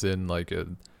 and it's in like a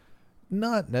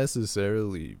not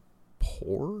necessarily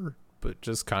poor, but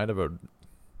just kind of a,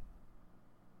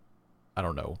 I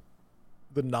don't know,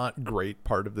 the not great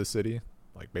part of the city,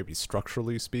 like maybe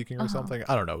structurally speaking or something.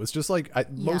 I don't know. It's just like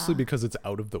mostly because it's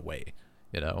out of the way,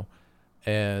 you know.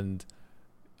 And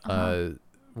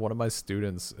one of my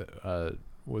students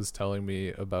was telling me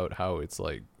about how it's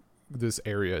like this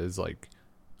area is like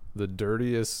the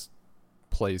dirtiest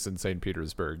place in St.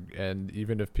 Petersburg, and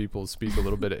even if people speak a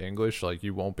little bit of English, like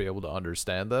you won't be able to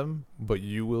understand them, but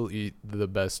you will eat the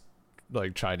best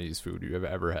like Chinese food you have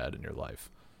ever had in your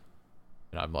life.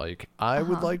 And I'm like, I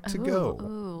would like to go.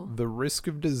 Ooh. The risk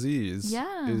of disease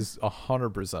is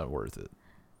 100% worth it.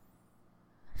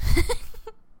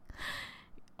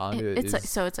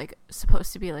 It's like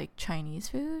supposed to be like Chinese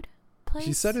food place?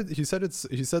 He said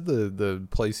the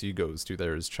place he goes to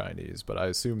there is Chinese, but I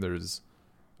assume there's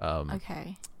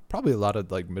probably a lot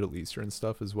of like Middle Eastern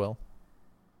stuff as well,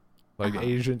 like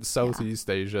Asian, Southeast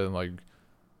Asia, and like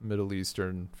Middle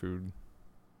Eastern food,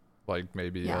 like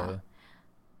maybe I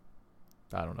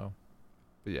don't know,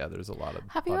 but yeah, there's a lot of.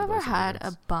 Have you ever had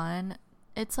a bun?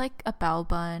 It's like a bao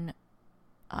bun,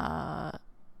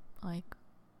 like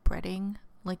breading.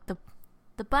 Like the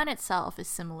bun itself is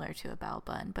similar to a bao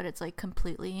bun, but it's like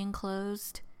completely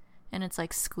enclosed, and it's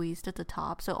like squeezed at the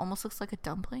top, so it almost looks like a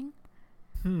dumpling.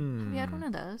 Have you had one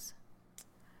of those?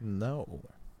 No.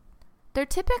 They're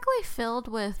typically filled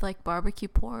with like barbecue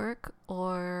pork,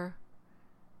 or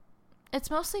it's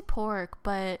mostly pork,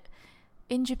 but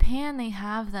in Japan they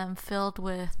have them filled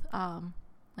with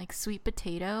like sweet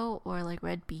potato or like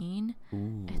red bean.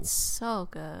 Ooh. It's so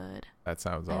good. That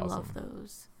sounds awesome. I love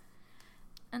those.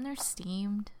 And they're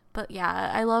steamed. But yeah,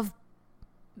 I love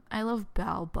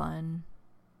bao bun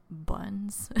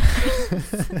buns.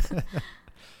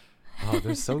 Oh,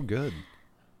 they're so good.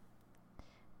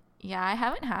 Yeah, I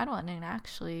haven't had one in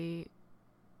actually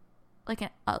like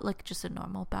like just a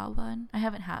normal bao bun. I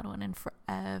haven't had one in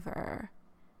forever.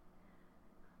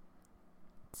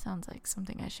 Sounds like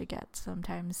something I should get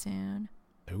sometime soon.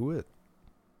 Do it.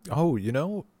 Oh, you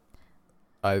know,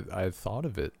 I thought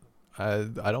of it.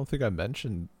 I don't think I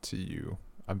mentioned to you.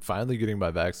 I'm finally getting my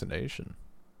vaccination.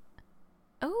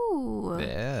 Oh,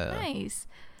 yeah, nice.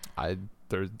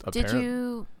 Did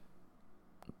you?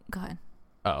 Go ahead.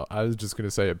 Oh, I was just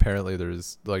gonna say. Apparently,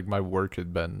 there's like my work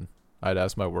had been. I'd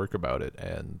asked my work about it,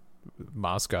 and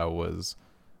Moscow was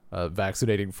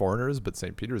vaccinating foreigners, but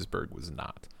St. Petersburg was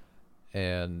not.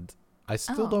 And I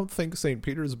still don't think St.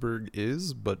 Petersburg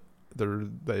is, but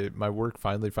my work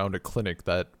finally found a clinic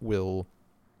that will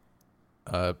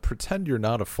pretend you're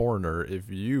not a foreigner if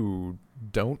you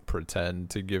don't pretend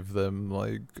to give them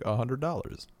like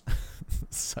 $100.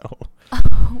 So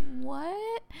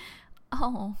what?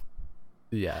 Oh,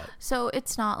 yeah. So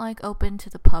it's not like open to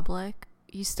the public.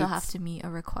 You still have to meet a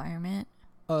requirement.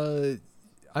 I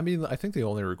mean, I think the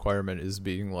only requirement is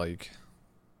being like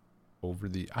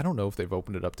I don't know if they've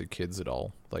opened it up to kids at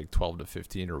all, like 12 to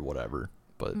 15 or whatever.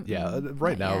 But yeah,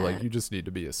 right now, like you just need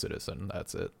to be a citizen.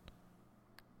 That's it.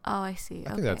 Oh, I see.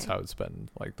 I think that's how it's been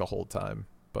like the whole time.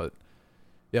 But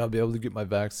yeah, I'll be able to get my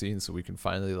vaccine so we can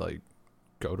finally like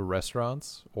go to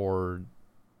restaurants or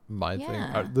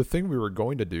thing. The thing we were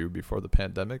going to do before the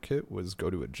pandemic hit was go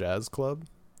to a jazz club,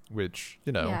 which,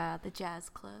 you know, Yeah, the jazz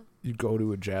club. you go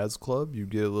to a jazz club, you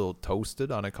get a little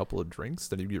toasted on a couple of drinks,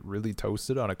 then you get really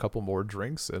toasted on a couple more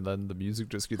drinks, and then the music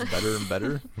just gets better and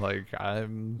better. Like,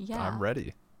 I'm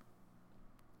ready.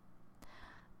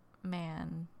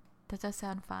 Man, that does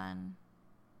sound fun.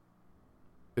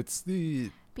 It's the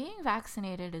Being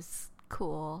vaccinated is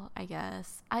cool, I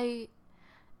guess. I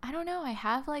don't know, I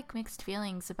have like mixed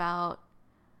feelings about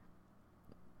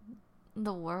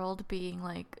the world being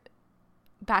like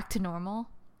back to normal,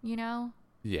 you know?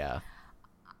 yeah.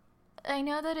 I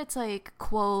know that it's like,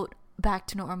 quote, back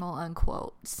to normal,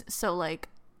 unquote. So like,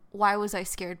 why was I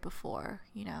scared before,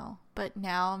 you know? But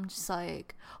now I'm just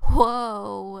like,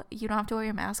 whoa, you don't have to wear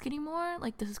your mask anymore?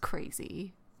 Like, this is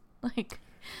crazy. Like,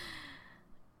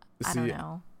 I don't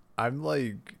know. I'm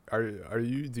like, are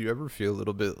you, do you ever feel a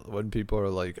little bit when people are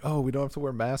like, oh, we don't have to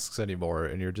wear masks anymore,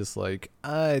 and you're just like,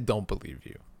 I don't believe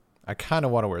you. I kind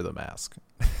of want to wear the mask.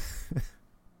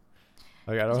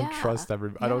 Like, I don't trust I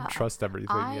don't trust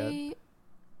everything yet.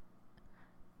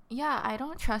 Yeah, I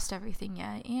don't trust everything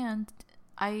yet, and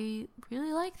I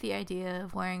really like the idea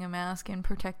of wearing a mask and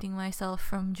protecting myself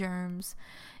from germs.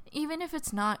 Even if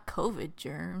it's not COVID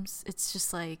germs, it's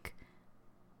just like,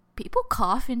 people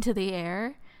cough into the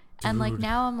air. Dude. And like,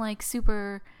 now I'm like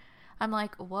I'm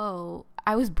like, whoa,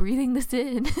 I was breathing this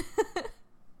in.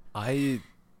 I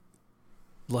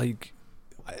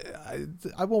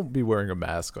won't be wearing a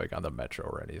mask like on the metro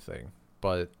or anything,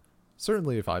 but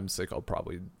certainly if I'm sick, I'll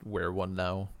probably wear one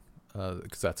now,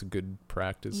 because that's a good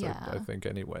practice, I think,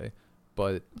 anyway.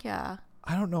 But yeah,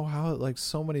 I don't know how, like,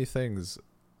 so many things,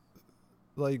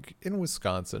 like in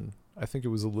Wisconsin, I think it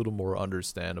was a little more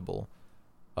understandable.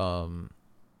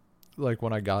 Like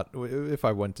when if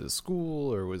I went to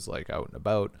school or was like out and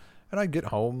about, and I get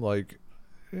home, like,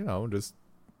 you know, just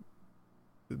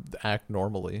act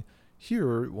normally.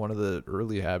 Here, one of the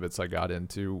early habits I got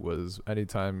into was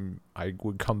anytime I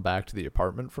would come back to the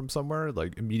apartment from somewhere,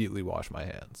 like, immediately wash my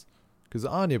hands. Because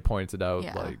Anya pointed out,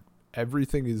 like,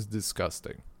 everything is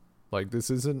disgusting. Like, this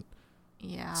isn't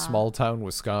small town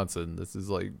Wisconsin. This is,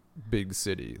 like, big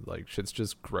city. Like, shit's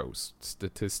just gross,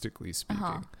 statistically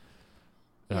speaking.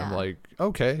 And I'm like,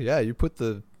 okay, yeah,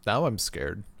 now I'm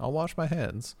scared. I'll wash my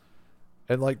hands.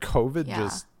 And, like, COVID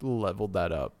just leveled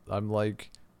that up. I'm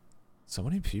like, so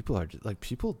many people are just, like,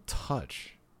 people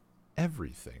touch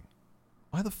everything.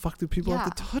 Why the fuck do people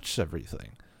have to touch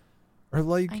everything? Or,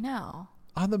 like, I know,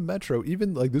 on the metro,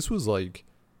 even, like, this was like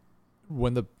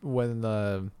when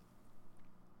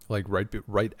like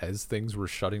right as things were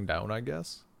shutting down, I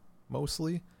guess,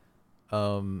 mostly,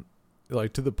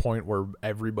 like, to the point where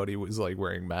everybody was like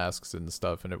wearing masks and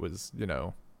stuff, and it was, you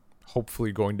know,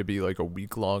 hopefully going to be like a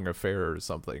week-long affair or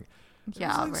something.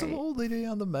 Yeah, it was like some old lady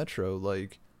on the metro,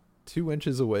 like 2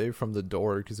 inches away from the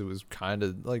door, because it was kind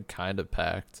of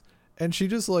packed, and she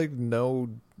just, like, no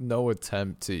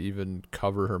attempt to even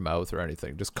cover her mouth or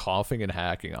anything, just coughing and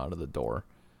hacking onto the door.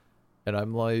 And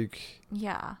I'm like,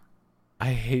 yeah,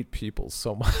 I hate people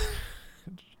so much.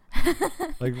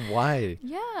 Like, why?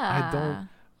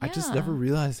 I just never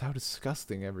realized how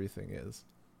disgusting everything is.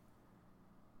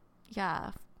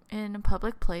 Yeah, in a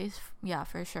public place, yeah,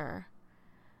 for sure.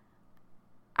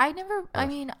 I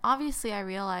mean, obviously I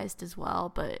realized as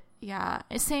well, but yeah,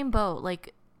 same boat.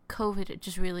 Like, COVID, it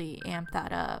just really amped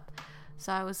that up.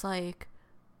 So I was like,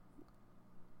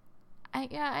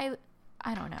 I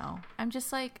don't know. I'm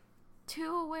just, like,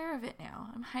 too aware of it now.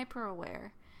 I'm hyper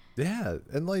aware. Yeah,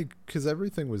 and, like, because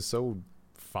everything was so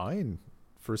fine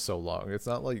for so long. It's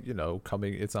not like, you know,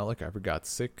 it's not like I ever got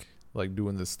sick, like,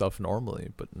 doing this stuff normally.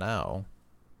 But now,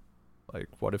 like,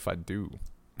 what if I do?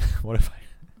 What if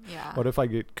I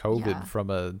get COVID from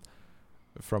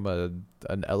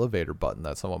an elevator button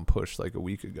that someone pushed like a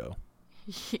week ago?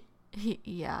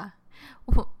 Yeah.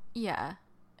 Well, yeah.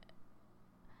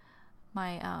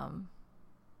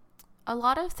 A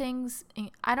lot of things,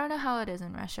 I don't know how it is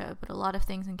in Russia, but a lot of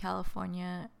things in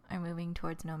California are moving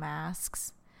towards no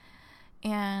masks.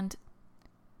 And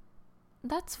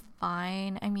that's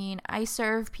fine. I mean, I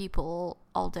serve people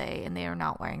all day and they are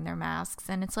not wearing their masks.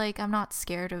 And it's like, I'm not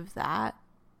scared of that,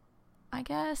 I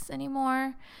guess,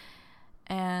 anymore.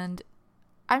 And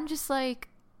I'm just like,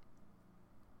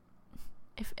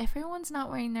 if everyone's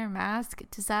not wearing their mask,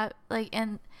 does that, like,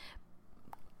 and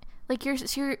like,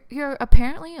 you're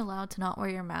apparently allowed to not wear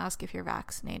your mask if you're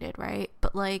vaccinated, right?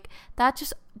 But, like, that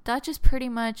just pretty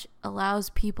much allows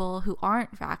people who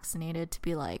aren't vaccinated to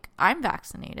be like, I'm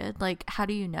vaccinated. Like, how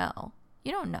do you know?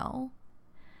 You don't know.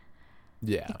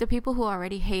 Yeah. Like, the people who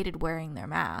already hated wearing their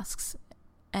masks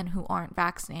and who aren't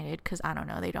vaccinated because, I don't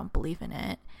know, they don't believe in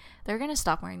it, they're going to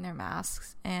stop wearing their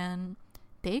masks and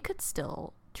they could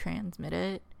still transmit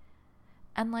it.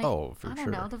 And like, Oh, for I don't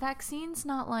sure. know, the vaccine's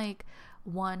not like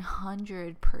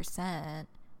 100%.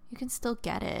 You can still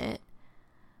get it.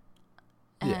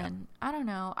 Yeah. And I don't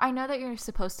know. I know that you're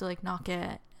supposed to like not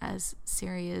get as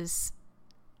serious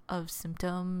of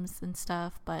symptoms and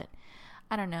stuff, but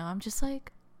I don't know. I'm just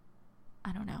like,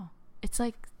 I don't know. It's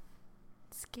like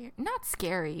scary, not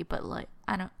scary, but like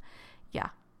yeah.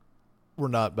 We're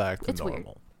not back to It's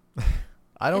normal.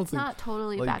 I don't it's think not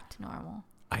totally like, back to normal.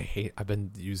 I've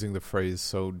been using the phrase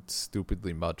so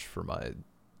stupidly much for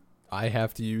I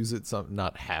have to use it,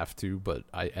 not have to, but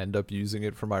I end up using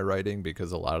it for my writing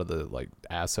because a lot of the like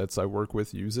assets I work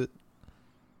with use it.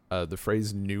 The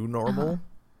phrase new normal.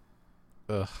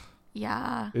 Ugh.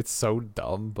 Yeah. It's so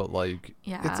dumb, but like it's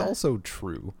Yeah. also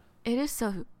true. It is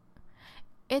so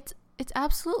it's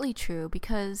absolutely true,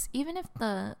 because even if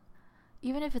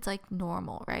it's like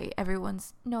normal, right?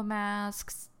 Everyone's no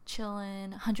masks,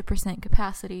 chilling, 100%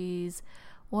 capacities,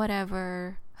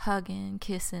 whatever, hugging,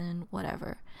 kissing,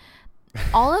 whatever.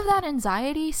 All of that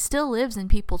anxiety still lives in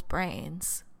people's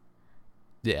brains.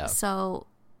 Yeah. So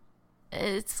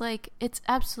it's like, it's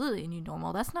absolutely a new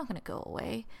normal. That's not going to go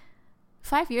away.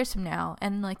 5 years from now,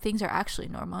 and like things are actually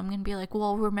normal, I'm going to be like,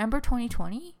 well, remember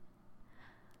 2020?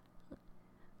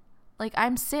 Like,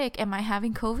 I'm sick. Am I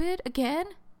having COVID again?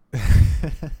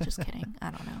 Just kidding.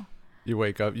 I don't know. You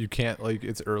wake up, you can't like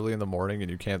it's early in the morning and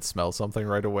you can't smell something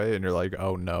right away and you're like,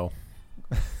 "Oh no."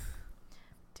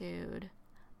 Dude,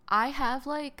 I have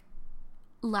like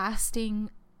lasting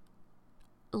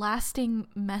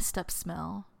messed up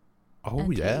smell. Oh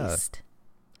and yeah. taste.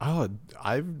 Oh,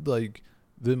 I've like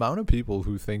the amount of people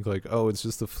who think like, "Oh, it's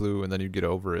just the flu," and then you get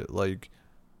over it. Like,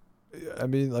 I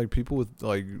mean, like people with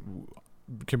like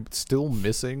still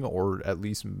missing or at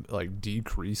least like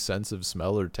decreased sense of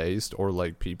smell or taste, or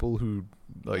like people who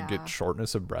like Yeah. get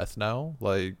shortness of breath now.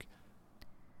 Like,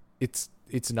 it's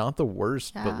not the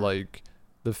worst, but Yeah. like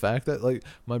the fact that like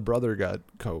my brother got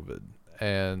COVID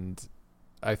and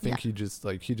I think he just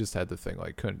had the thing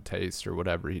like couldn't taste or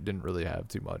whatever. He didn't really have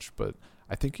too much, but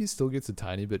I think he still gets a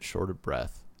tiny bit short of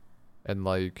breath. And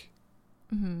like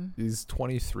he's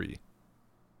 23.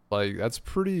 Like that's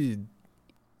pretty.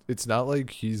 It's not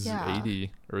like he's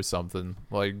 80 or something.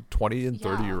 Like 20 and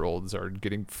 30-year-olds are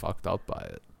getting fucked up by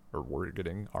it, or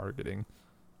are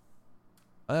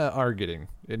getting.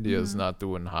 India's not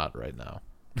doing hot right now.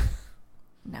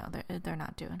 No, they're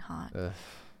not doing hot.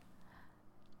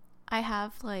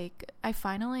 I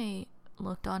finally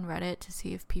looked on Reddit to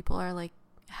see if people are like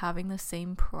having the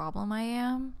same problem I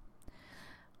am.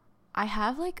 I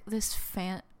have like this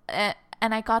and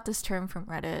I got this term from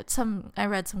Reddit. I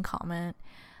read some comment.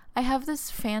 I have this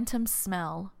phantom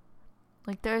smell.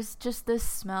 Like there's just this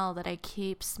smell that I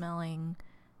keep smelling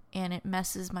and it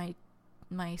messes my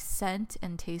scent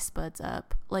and taste buds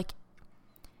up. Like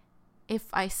if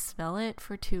I smell it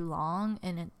for too long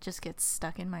and it just gets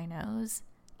stuck in my nose,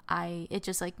 it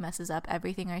just like messes up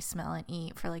everything I smell and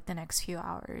eat for like the next few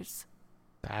hours.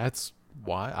 That's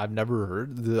why I've never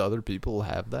heard. Did other people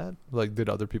have that? Like, did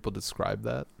other people describe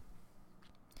that?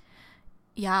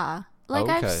 Yeah.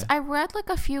 Like okay. I read like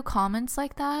a few comments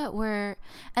like that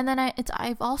and then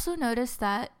I've also noticed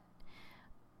that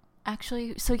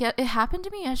actually, so yeah, it happened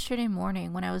to me yesterday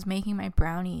morning when I was making my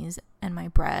brownies and my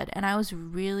bread, and I was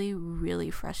really, really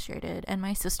frustrated. And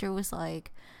my sister was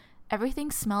like, everything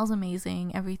smells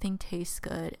amazing, everything tastes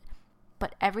good,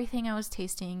 but everything I was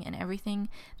tasting and everything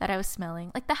that I was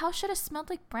smelling, like the house should have smelled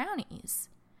like brownies,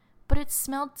 but it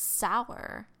smelled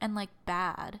sour and like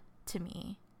bad to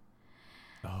me.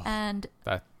 Oh, and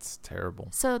that's terrible.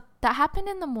 So that happened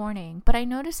in the morning, but I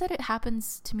noticed that it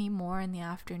happens to me more in the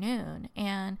afternoon.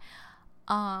 And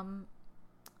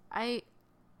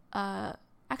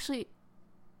actually,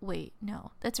 wait,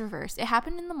 no, that's reversed. It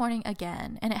happened in the morning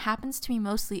again, and it happens to me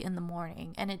mostly in the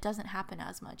morning, and it doesn't happen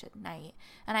as much at night.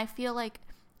 And I feel like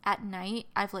at night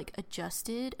I've like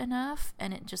adjusted enough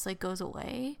and it just like goes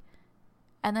away,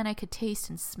 and then I could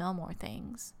taste and smell more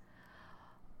things.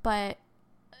 But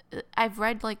I've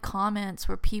read like comments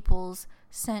where people's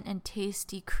scent and taste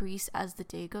decrease as the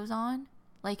day goes on.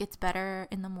 Like it's better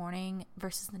in the morning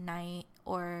versus the night,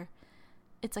 or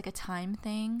it's like a time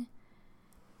thing.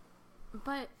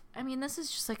 But I mean, this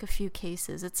is just like a few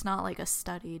cases. It's not like a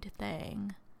studied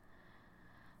thing.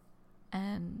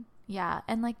 And yeah,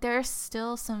 and like there are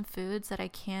still some foods that I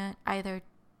can't either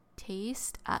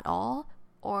taste at all,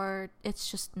 or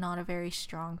it's just not a very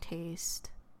strong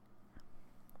taste.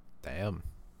 Damn.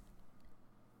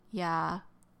 Yeah.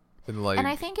 And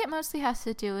I think it mostly has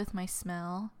to do with my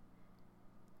smell.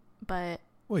 But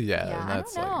well, yeah, and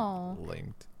that's I don't know. like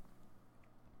linked.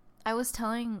 I was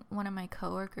telling one of my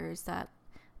coworkers that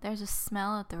there's a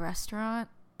smell at the restaurant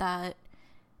that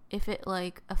if it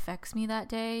like affects me that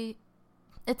day,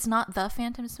 it's not the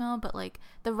phantom smell, but like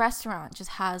the restaurant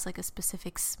just has like a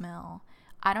specific smell.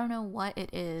 I don't know what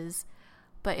it is,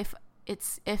 but if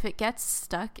it gets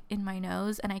stuck in my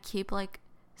nose and I keep like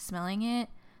smelling it,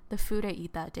 the food I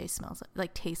eat that day smells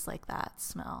like tastes like that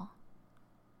smell.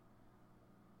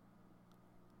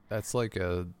 That's like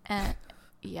a... And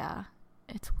yeah,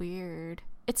 it's weird.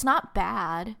 It's not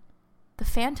bad. The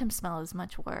phantom smell is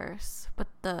much worse, but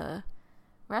the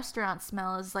restaurant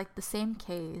smell is like the same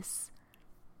case.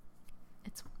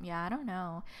 It's, yeah, I don't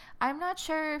know. I'm not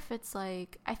sure if it's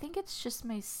like, I think it's just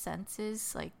my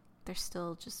senses, like they're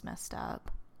still just messed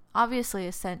up. Obviously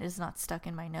a scent is not stuck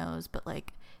in my nose, but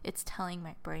like it's telling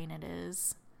my brain it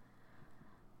is.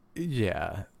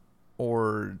 Yeah.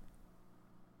 Or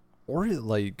it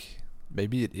like,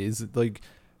 maybe it is like,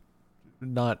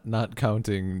 not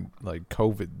counting like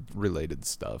COVID related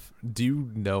stuff. Do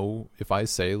you know if I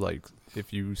say like,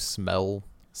 if you smell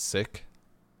sick,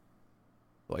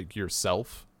 like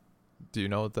yourself, do you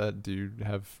know what that, do you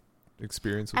have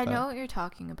experience with that? I know what you're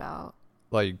talking about.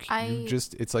 Like you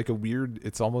just, it's like a weird,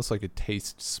 it's almost like a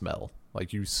taste smell.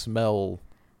 Like you smell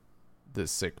the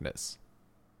sickness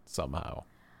somehow,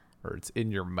 or it's in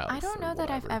your mouth. I don't know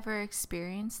that I've whatever. ever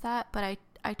experienced that, but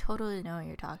I totally know what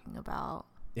you're talking about.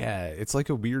 Yeah, it's like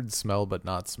a weird smell, but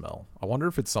not smell. I wonder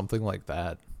if it's something like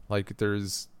that. Like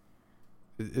there's,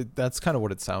 that's kind of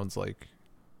what it sounds like,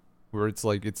 where it's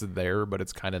like it's there, but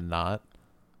it's kind of not.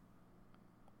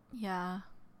 Yeah,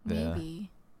 maybe.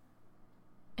 Yeah.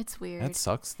 It's weird. That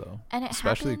sucks though, and it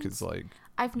especially happens, because like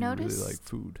I've you noticed, really like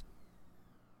food.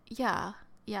 Yeah,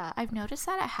 I've noticed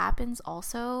that it happens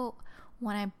also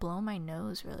when I blow my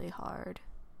nose really hard.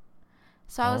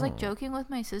 So I was like joking with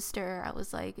my sister. I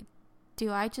was like,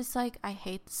 do I just like, I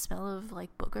hate the smell of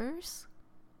like boogers?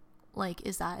 Like,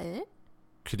 is that it?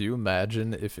 Could you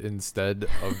imagine if instead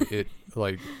of it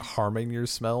like harming your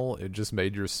smell, it just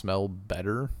made your smell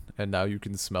better, and now you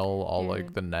can smell all like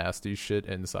Dude. the nasty shit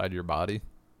inside your body?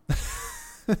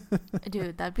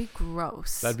 Dude, that'd be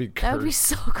gross. That'd be That would be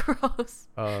so gross.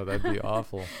 Oh, that'd be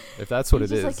awful. If that's what You it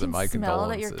just, is, like, then can my smell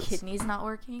that condolences. your kidney's not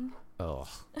working. Oh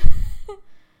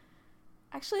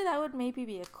Actually, that would maybe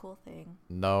be a cool thing.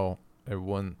 no, it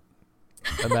wouldn't.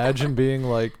 Imagine being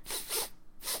like,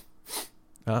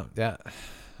 oh yeah,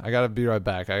 I gotta be right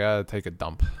back. I gotta take a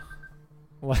dump.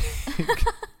 Like,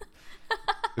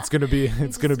 it's gonna be You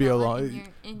it's gonna just be a smell it long.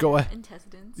 in Go your ahead.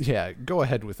 intestines. Yeah, go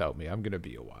ahead without me. I'm gonna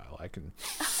be a while.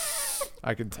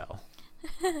 I can tell.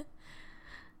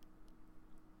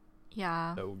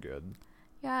 Yeah. No good.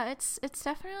 Yeah, it's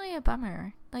definitely a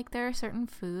bummer. Like, there are certain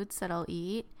foods that I'll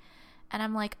eat, and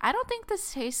I'm like, I don't think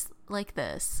this tastes like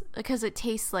this, because it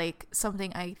tastes like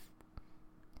something I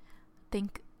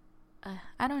think,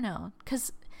 I don't know,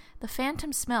 because the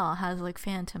phantom smell has like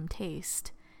phantom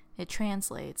taste. It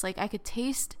translates. Like, I could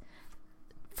taste,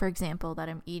 for example, that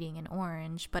I'm eating an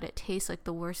orange, but it tastes like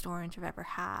the worst orange I've ever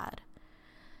had.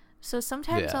 So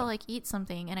sometimes Yeah. I'll like eat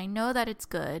something and I know that it's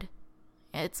good.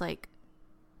 It's like,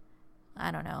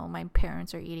 I don't know, my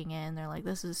parents are eating it and they're like,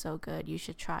 this is so good, you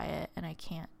should try it, and I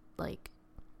can't like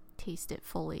taste it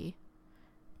fully.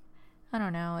 I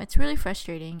don't know, it's really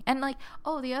frustrating. And like,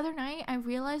 oh, the other night I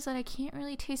realized that I can't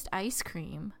really taste ice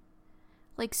cream.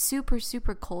 Like super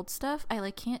super cold stuff, I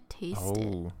like can't taste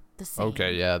it the same.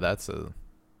 Okay, yeah, that's a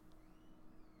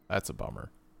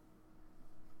bummer.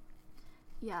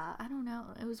 Yeah, I don't know,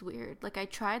 it was weird. Like, I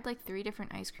tried like 3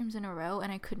 different ice creams in a row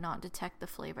and I could not detect the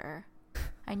flavor.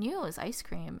 I knew it was ice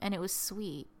cream and it was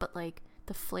sweet, but like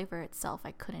the flavor itself,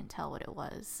 I couldn't tell what it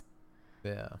was.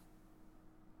 Yeah.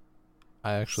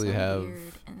 I actually So have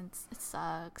weird, and it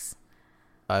sucks.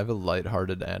 I have a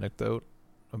lighthearted anecdote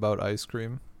about ice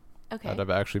cream Okay. that I've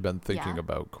actually been thinking Yeah.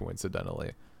 about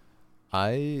coincidentally.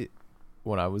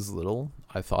 When I was little,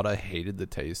 I thought I hated the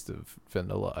taste of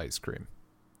vanilla ice cream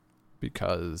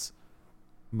because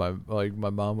my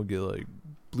mom would get like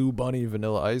Blue Bunny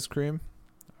vanilla ice cream.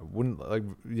 I wouldn't like,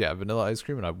 yeah, vanilla ice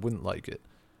cream, and I wouldn't like it.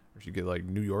 Or she'd get like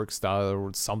New York style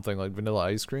or something like vanilla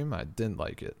ice cream. I didn't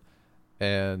like it.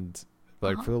 And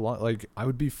like for the long, like I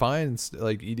would be fine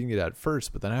like eating it at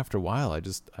first, but then after a while I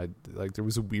like, there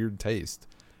was a weird taste.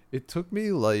 It took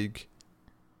me like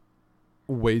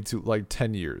way too, like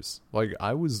 10 years. Like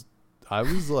I was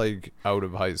like out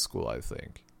of high school, I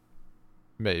think.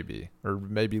 Maybe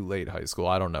late high school,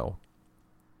 I don't know.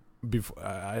 Before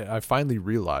I finally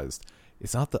realized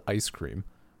it's not the ice cream.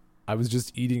 I was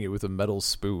just eating it with a metal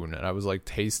spoon, and I was like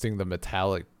tasting the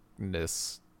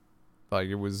metallicness. Like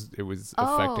it was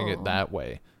affecting it Oh. that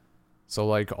way. So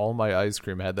like all my ice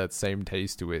cream had that same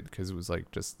taste to it because it was like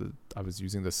I was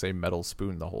using the same metal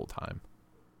spoon the whole time.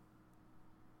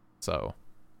 So.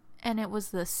 And it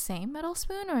was the same metal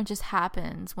spoon, or it just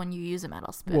happens when you use a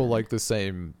metal spoon? Well, like the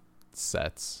same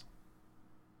sets.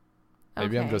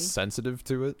 Maybe I'm Okay. just sensitive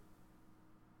to it.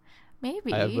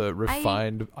 Maybe. I have a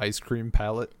refined ice cream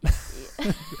palate.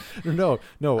 no, a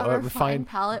refined refined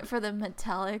palate for the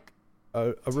metallic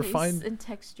a tastes refined. and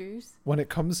textures. When it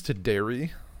comes to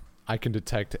dairy, I can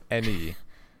detect any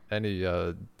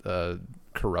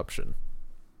corruption.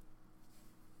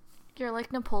 You're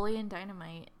like Napoleon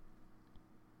Dynamite.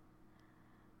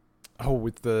 Oh,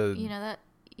 with the You know that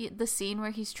the scene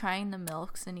where he's trying the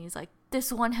milks and he's like,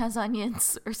 "This one has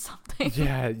onions" or something.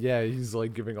 yeah, he's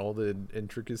like giving all the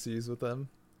intricacies with them.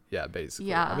 Yeah, basically.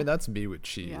 Yeah. I mean, that's me with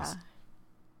cheese. Yeah.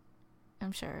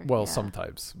 I'm sure. Well, yeah. some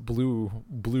types. Blue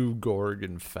Gorg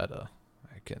and feta.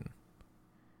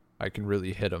 I can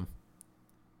really hit them.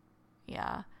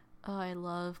 Yeah. Oh, I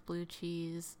love blue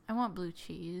cheese. I want blue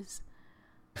cheese.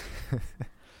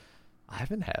 I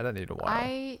haven't had any in a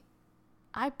while.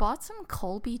 I bought some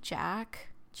Colby Jack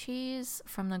cheese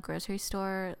from the grocery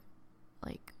store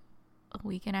like a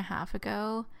week and a half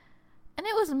ago, and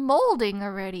it was molding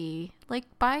already, like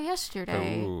by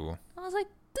yesterday. Ooh. I was like,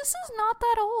 this is not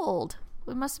that old.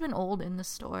 It must have been old in the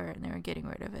store and they were getting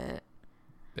rid of it.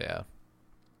 Yeah.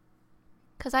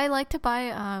 Because I like to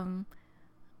buy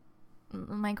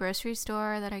my grocery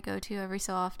store that I go to every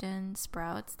so often,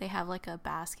 Sprouts. They have like a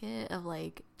basket of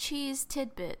like cheese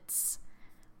tidbits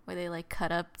where they like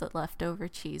cut up the leftover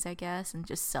cheese, I guess, and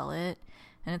just sell it.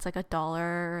 And it's like $1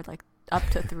 or like up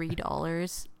to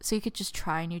 $3. So you could just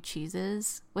try new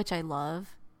cheeses, which I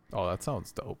love. Oh, that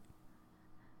sounds dope.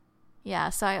 Yeah,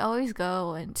 so I always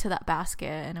go into that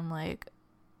basket and I'm like,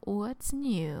 what's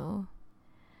new?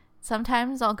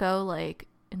 Sometimes I'll go like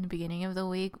in the beginning of the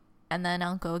week, and then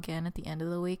I'll go again at the end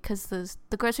of the week because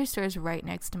the grocery store is right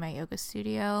next to my yoga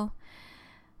studio.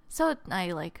 So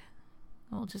I like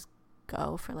will just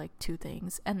go for like 2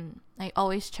 things, and I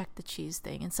always check the cheese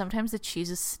thing, and sometimes the cheese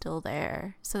is still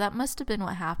there. So that must have been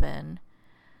what happened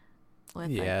with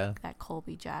like, that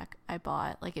Colby Jack I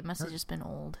bought. Like it must have just been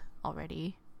old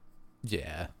already.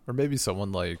 Yeah. Or maybe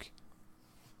someone like,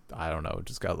 I don't know,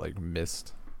 just got like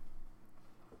missed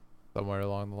somewhere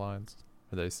along the lines.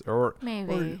 Or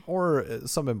Maybe. Or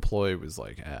some employee was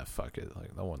like, fuck it,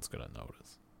 like no one's gonna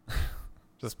notice.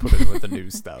 Just put it with the new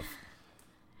stuff.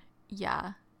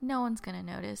 Yeah, no one's gonna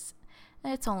notice.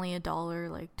 And it's only $1,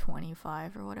 like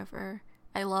 25 or whatever.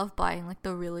 I love buying like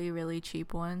the really, really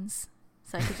cheap ones,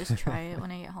 so I could just try it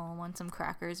when I get home on some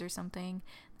crackers or something.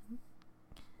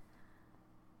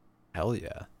 Hell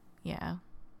yeah. Yeah.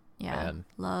 Yeah. Man.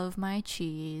 Love my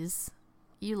cheese.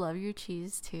 You love your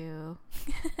cheese too.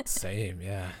 Same,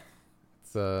 yeah.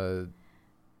 It's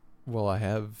well, I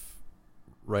have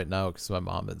right now because my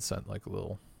mom had sent like a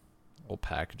little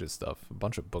package of stuff, a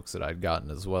bunch of books that I'd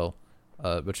gotten as well.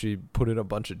 But she put in a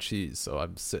bunch of cheese, so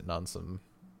I'm sitting on some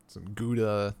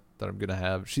Gouda that I'm gonna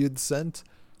have. She had sent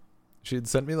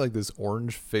me like this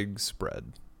orange fig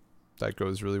spread that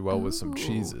goes really well with some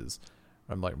cheeses.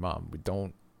 I'm like, Mom, we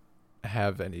don't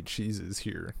have any cheeses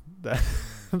here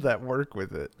that work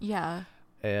with it. Yeah.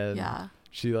 And yeah.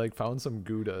 She like found some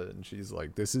Gouda, and she's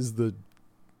like, this is the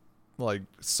like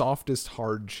softest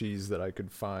hard cheese that I could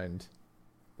find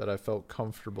that I felt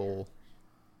comfortable,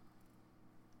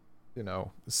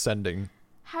 sending.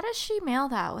 How does she mail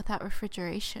that without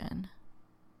refrigeration?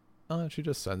 She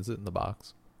just sends it in the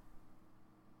box.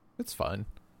 It's fine.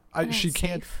 And She it's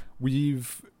can't. safe.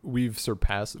 We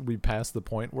passed the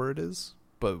point where it is,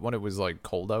 but when it was like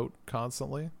cold out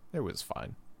constantly, it was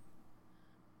fine.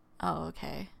 Oh,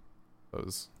 okay.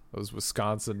 Those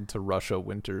Wisconsin to Russia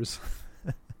winters.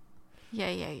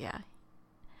 Yeah.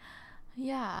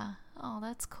 Yeah. Oh,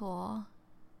 that's cool.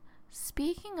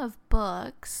 Speaking of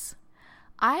books,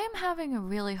 I am having a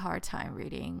really hard time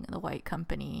reading The White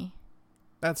Company.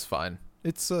 That's fine.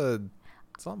 It's a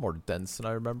lot more dense than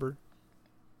I remember.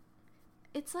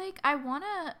 It's like I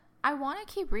wanna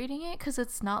keep reading it because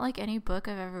it's not like any book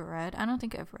I've ever read. I don't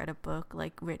think I've read a book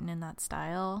like written in that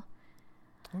style.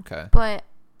 Okay. But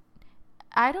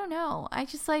I don't know. I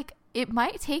just like it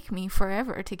might take me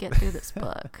forever to get through this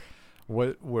book.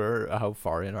 How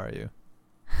far in are you?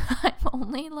 I'm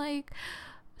only like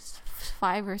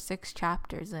 5 or 6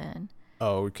 chapters in.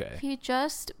 Oh, okay. He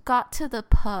just got to the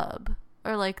pub,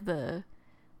 or like the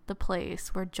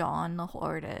place where John the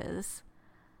Horde is.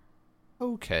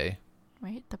 Okay.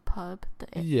 Right? The pub, the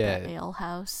ale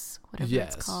house, whatever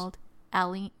it's called.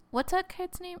 Aline. What's that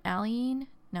kid's name? Aline?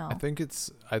 No. I think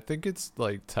it's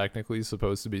like technically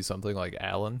supposed to be something like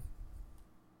Alan.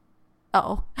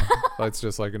 Oh. It's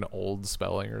just like an old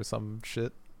spelling or some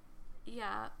shit.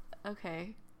 Yeah.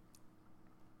 Okay.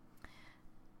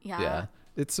 Yeah.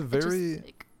 It's a It very... just,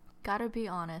 like, gotta be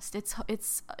honest. It's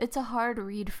a hard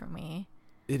read for me.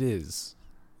 It is.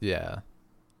 Yeah.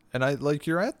 And I like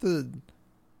you're at the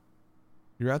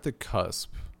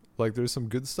cusp. Like there's some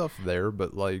good stuff there,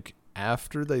 but like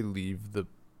after they leave the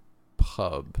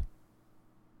pub,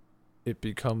 it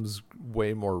becomes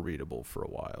way more readable for a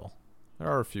while. There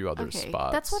are a few other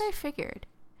spots. That's what I figured.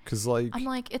 'Cause like I'm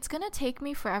like, it's gonna take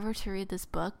me forever to read this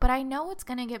book, but I know it's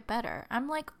gonna get better. I'm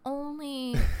like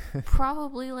only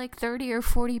probably like 30 or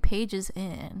 40 pages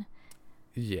in.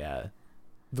 yeah.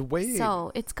 The way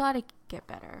So it's gotta get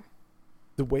better.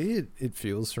 the way it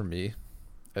feels for me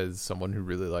as someone who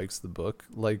really likes the book,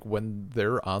 like when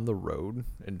they're on the road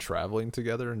and traveling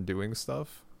together and doing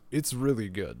stuff, it's really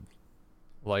good.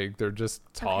 Like they're just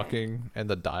talking and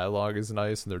the dialogue is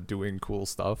nice and they're doing cool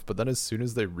stuff, but then as soon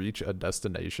as they reach a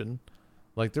destination,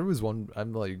 like there was one,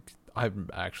 I'm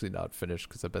actually not finished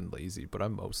because I've been lazy, but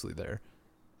I'm mostly there,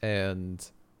 and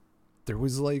there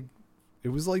was like, it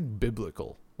was like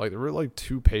biblical. Like there were like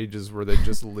 2 pages where they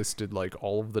just listed like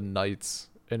all of the knights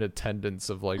in attendance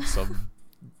of like some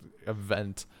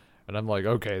event, and I'm like,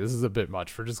 okay, this is a bit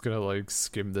much. We're just gonna like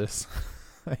skim this.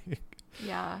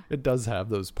 Yeah. It does have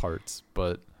those parts,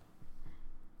 but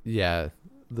yeah,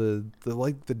 the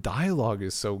like the dialogue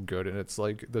is so good, and it's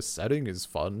like the setting is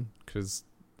fun because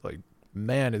like,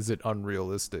 man, is it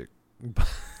unrealistic. But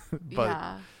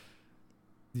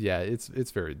yeah,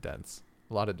 it's very dense.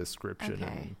 A lot of description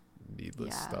and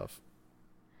needless stuff.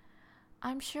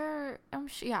 I'm sure.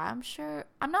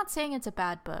 I'm not saying it's a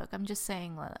bad book. I'm just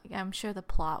saying, like, I'm sure the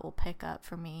plot will pick up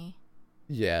for me.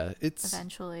 Yeah, it's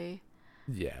eventually.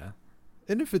 Yeah,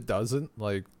 and if it doesn't,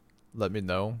 like, let me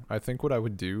know. I think what I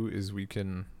would do is we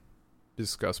can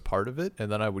discuss part of it,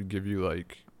 and then I would give you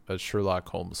like a Sherlock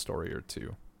Holmes story or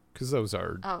two, because those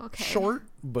are short,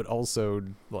 but also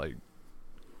like,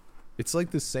 it's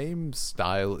like the same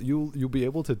style. You'll be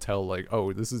able to tell like,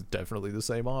 oh, this is definitely the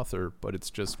same author, but it's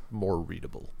just more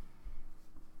readable,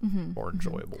 more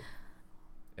enjoyable.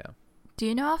 Yeah. Do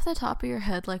you know off the top of your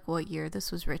head like what year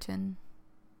this was written?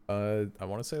 I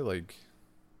want to say like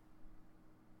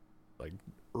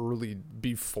early,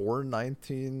 before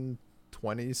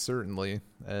 1920 certainly,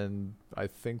 and I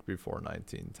think before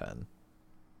 1910.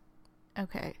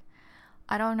 Okay.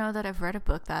 I don't know that I've read a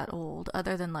book that old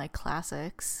other than like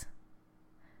classics.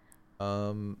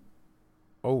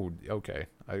 Oh, okay.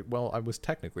 I was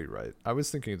technically right. I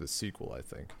was thinking of the sequel, I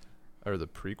think, or the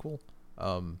prequel.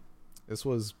 This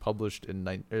was published in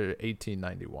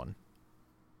 1891.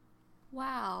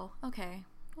 Wow. Okay.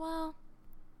 Well,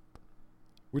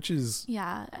 which is,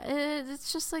 yeah,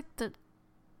 it's just like the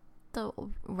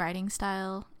writing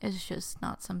style is just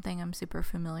not something I'm super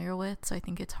familiar with, so I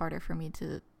think it's harder for me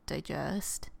to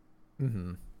digest.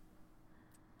 It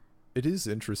is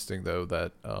interesting though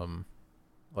that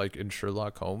like in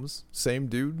Sherlock Holmes, same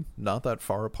dude, not that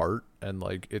far apart, and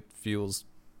like it feels,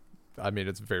 I mean,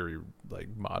 it's very like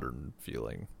modern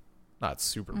feeling, not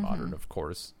super modern, of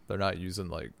course. They're not using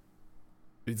like,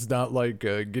 it's not like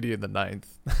Gideon the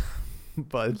Ninth.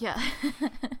 But yeah,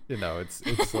 you know,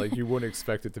 it's like you wouldn't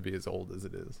expect it to be as old as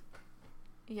it is.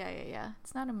 Yeah.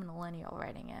 It's not a millennial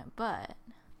writing it, but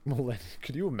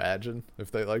could you imagine if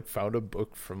they like found a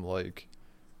book from like,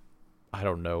 I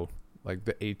don't know, like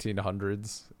the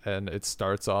 1800s, and it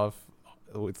starts off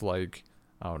with like,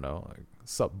 I don't know, like,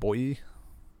 sup boy?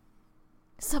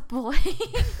 Sup boy?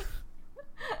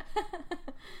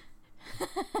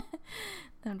 That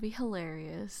would be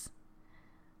hilarious.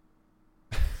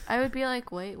 I would be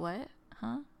like, wait, what?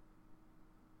 Huh?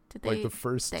 Did like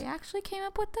they actually came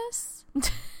up with this?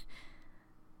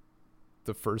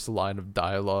 The first line of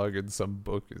dialogue in some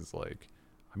book is like,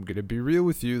 I'm gonna be real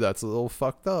with you, that's a little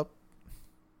fucked up.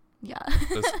 Yeah.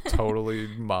 Just totally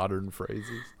modern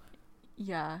phrases.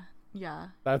 Yeah.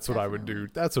 That's what I would do.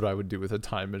 That's what I would do with a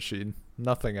time machine.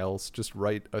 Nothing else. Just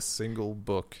write a single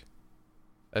book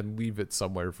and leave it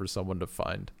somewhere for someone to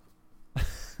find.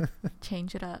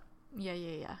 Change it up.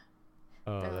 Yeah.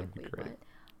 Oh, that'd be great.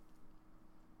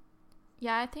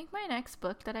 Yeah, I think my next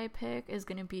book that I pick is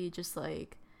going to be just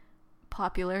like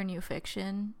popular new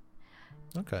fiction.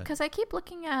 Okay. Because I keep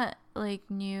looking at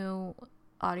like new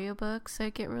audiobooks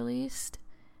that get released.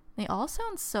 They all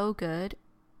sound so good.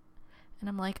 And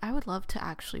I'm like, I would love to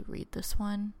actually read this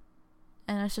one.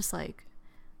 And it's just like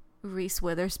Reese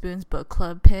Witherspoon's book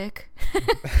club pick.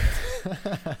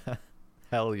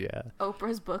 Hell yeah.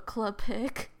 Oprah's book club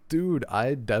pick. Dude,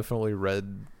 I definitely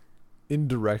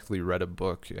indirectly read a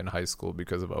book in high school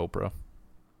because of Oprah.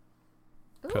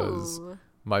 Because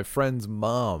my friend's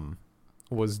mom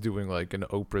was doing like an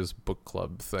Oprah's book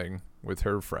club thing with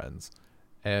her friends,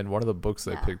 and one of the books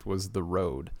they Yeah. picked was The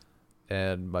Road.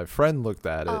 And my friend looked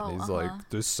at it and he's like,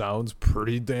 this sounds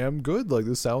pretty damn good. Like,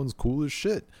 this sounds cool as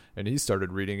shit. And he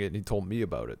started reading it and he told me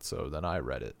about it. So then I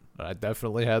read it. And I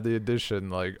definitely had the edition,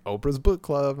 like Oprah's book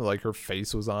club, like her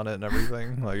face was on it and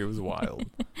everything. Like, it was wild.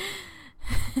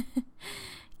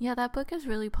 Yeah, that book is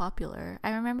really popular.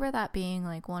 I remember that being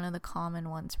like one of the common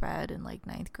ones read in like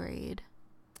ninth grade.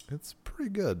 It's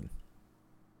pretty good.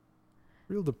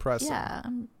 Real depressing. Yeah,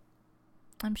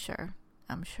 I'm sure.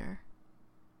 I'm sure.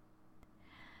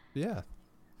 Yeah.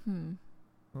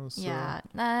 So, Yeah,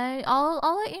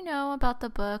 I'll let you know about the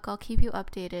book. I'll keep you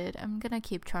updated. I'm gonna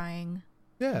keep trying.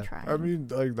 yeah. trying. I mean,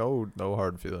 like, no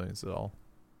hard feelings at all.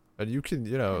 And you can,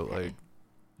 Okay. like,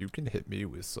 you can hit me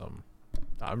with some.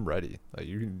 I'm ready. Like,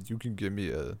 you can give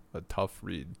me a tough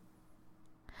read.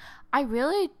 I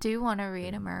really do want to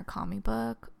read a Murakami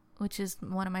book, which is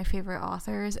one of my favorite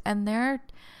authors, and uh,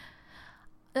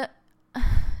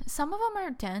 some of them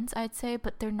are dense, I'd say,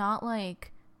 but they're not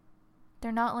like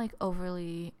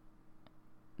overly.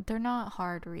 They're not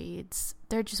hard reads.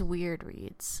 They're just weird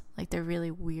reads. Like, they're really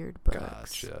weird books.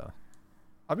 Gotcha.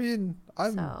 I mean,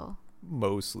 I'm So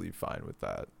mostly fine with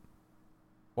that.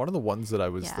 One of the ones that I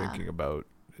was Yeah. thinking about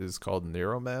is called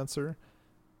Neuromancer,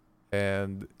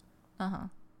 and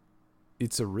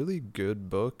it's a really good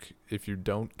book if you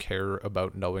don't care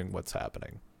about knowing what's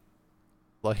happening.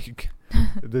 Like,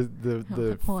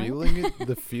 the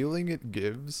What? feeling it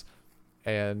gives,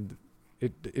 and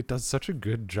it does such a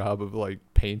good job of like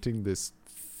painting this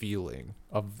feeling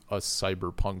of a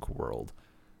cyberpunk world.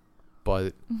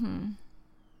 But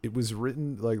it was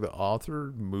written, like, the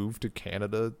author moved to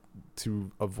Canada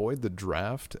to avoid the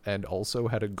draft and also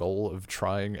had a goal of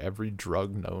trying every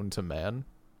drug known to man.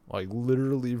 Like,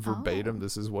 literally verbatim,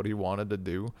 this is what he wanted to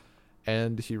do.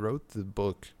 And he wrote the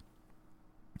book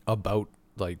about,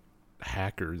 like,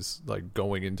 hackers, like,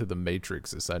 going into the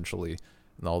Matrix, essentially,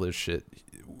 and all this shit.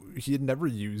 He had never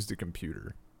used a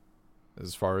computer,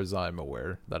 as far as I'm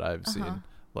aware, that I've seen.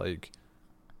 Like,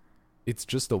 it's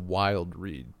just a wild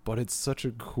read, but it's such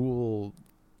a cool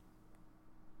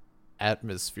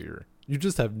atmosphere. You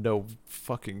just have no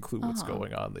fucking clue what's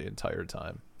going on the entire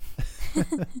time.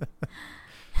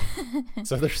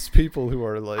 So there's people who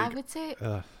are like, I would say,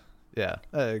 yeah,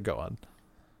 go on.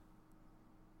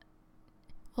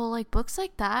 well, like books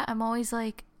like that, I'm always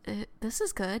like, this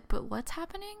is good, but what's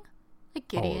happening? Like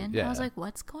Gideon. I was yeah. like,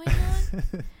 what's going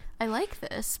on? I like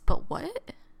this, but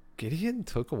what? Gideon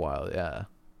took a while, yeah.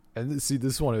 And see,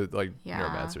 this one, like, Yeah.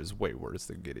 Neuromancer is way worse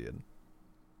than Gideon.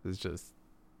 It's just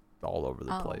all over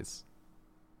the place.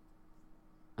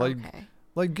 Like, Okay.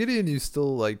 like Gideon, you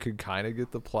still, like, could kind of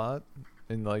get the plot,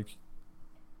 and, like,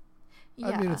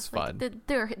 I mean, it's like, fine.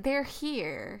 they're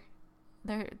here.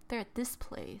 They're at this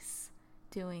place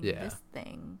doing Yeah. this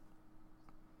thing.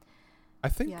 I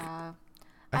think Yeah.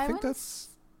 I think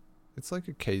it's like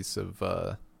a case of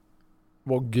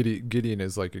well, Gideon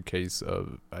is like a case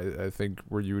of I think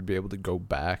where you would be able to go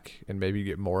back and maybe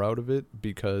get more out of it,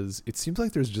 because it seems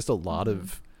like there's just a lot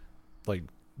of like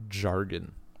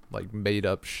jargon, like made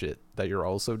up shit that you're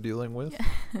also dealing with.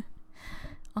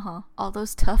 All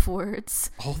those tough words.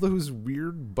 All those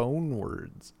weird bone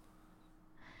words.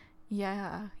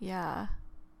 Yeah.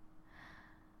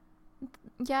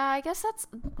 I guess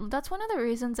that's one of the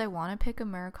reasons I want to pick a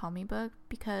Murakami book,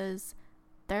 because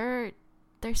they're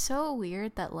so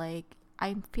weird that, like,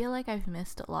 I feel like I've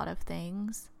missed a lot of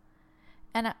things,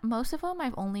 and most of them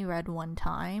I've only read one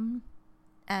time,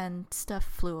 and stuff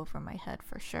flew over my head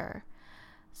for sure.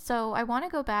 So I want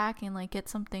to go back and like get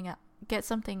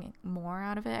something more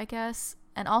out of it, I guess,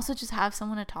 and also just have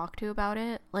someone to talk to about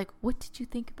it. Like, what did you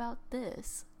think about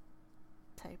this?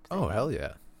 Type thing. Oh, hell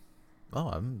yeah. Oh,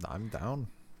 I'm down.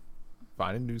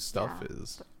 Finding new stuff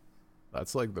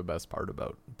that's like the best part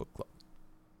about book club.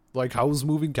 Like Howl's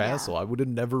Moving Castle. I would have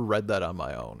never read that on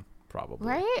my own, probably.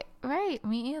 Right.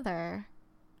 Me either.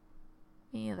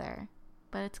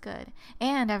 But it's good.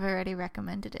 And I've already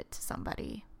recommended it to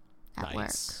somebody at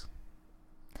work.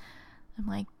 I'm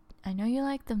like, I know you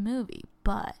like the movie,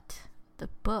 but the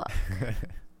book.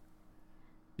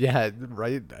 Yeah,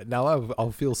 right. Now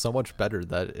I'll feel so much better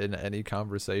that in any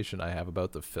conversation I have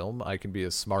about the film, I can be a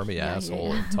smarmy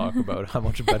asshole and talk about how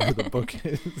much better the book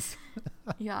is.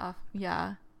 Yeah.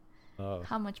 Oh.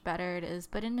 How much better it is,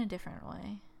 but in a different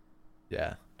way.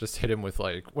 Yeah, just hit him with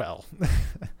like, well,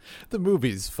 the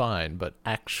movie's fine, but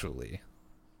actually.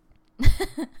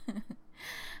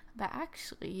 But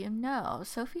actually,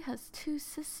 Sophie has 2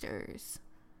 sisters.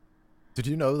 Did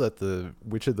you know that the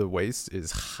Witch of the Waste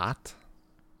is hot?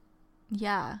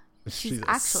 Yeah. She's She's a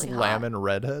actually slamming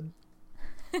redhead.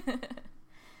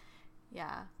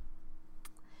 Yeah.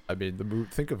 I mean,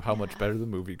 think of how much better the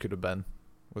movie could have been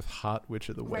with Hot Witch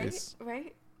of the Waste.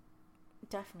 Right?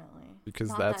 Definitely. Because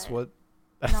Not that's that- what.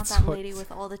 Not That's that what, lady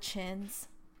with all the chins.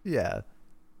 Yeah.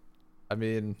 I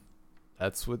mean,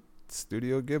 that's what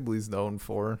Studio Ghibli's known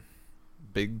for.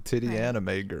 Big titty Right.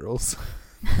 anime girls.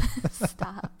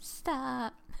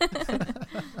 Stop.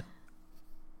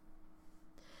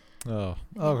 Oh,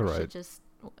 I all think we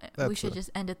right. we should just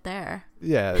end it there.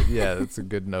 Yeah, that's a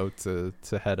good note to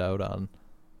head out on.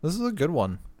 This is a good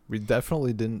one. We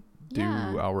definitely didn't do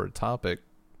Yeah. our topic.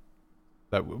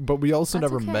 But we also That's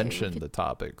never okay. mentioned the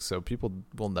topic, so people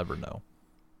will never know.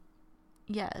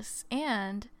 Yes,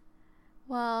 and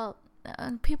well,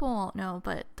 people won't know,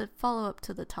 but the follow up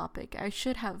to the topic, I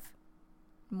should have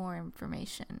more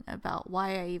information about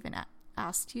why I even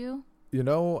asked you. You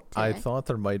know, I Today. thought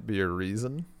there might be a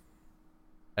reason,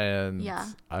 and Yeah.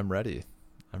 I'm ready.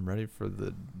 I'm ready for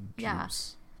the Yeah.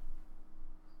 juice.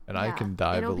 And I can Yeah,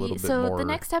 dive a it'll little be, bit so more. the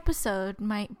next episode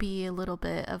might be a little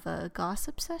bit of a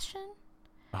gossip session,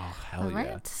 Oh, hell a yeah.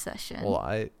 rant session. Well,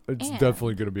 it's and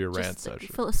definitely going to be a just rant like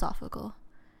session. philosophical.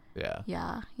 Yeah.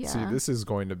 Yeah. See, this is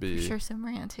going to For be sure some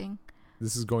ranting.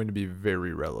 this is going to be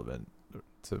very relevant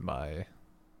to my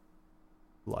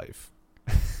life.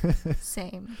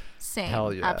 Same.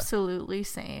 Hell yeah. Absolutely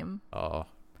same. Oh,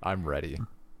 I'm ready.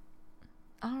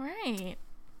 All right.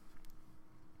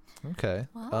 Okay.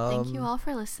 Well, thank you all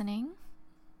for listening.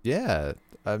 Yeah.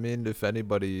 I mean, if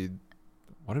anybody,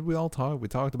 what did we all talk? We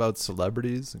talked about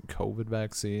celebrities and COVID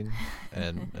vaccine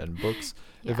and books.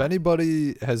 If Yeah.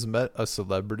 anybody has met a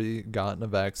celebrity, gotten a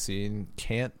vaccine,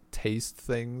 can't taste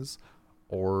things,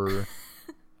 or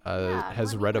Yeah,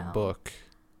 has let me read a know. book,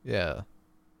 yeah,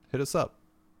 hit us up.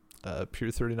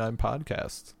 Pure 39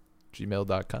 podcast,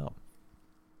 gmail.com.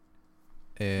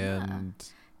 And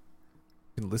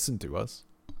you can listen to us,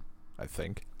 I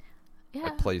think, Yeah.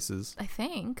 at places. I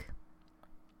think.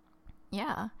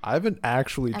 Yeah. I haven't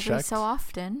actually Every checked. so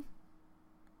often.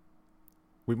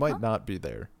 We might Huh? not be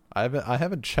there. I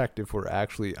haven't checked if we're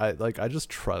actually I just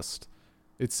trust.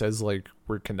 It says like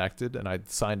we're connected and I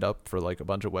signed up for like a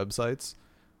bunch of websites.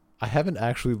 I haven't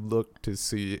actually looked to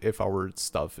see if our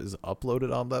stuff is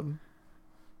uploaded on them.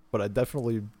 But I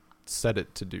definitely set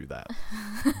it to do that.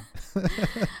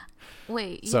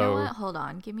 Wait, you So, know what? Hold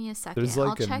on. Give me a second. there's I'll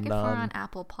like a check if we're on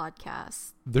Apple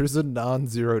Podcasts. There's a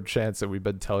non-zero chance that we've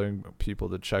been telling people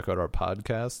to check out our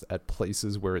podcast at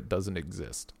places where it doesn't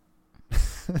exist.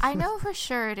 I know for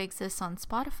sure it exists on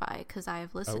Spotify because I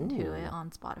have listened to Oh. it on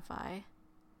Spotify.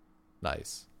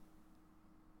 Nice.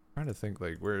 Trying to think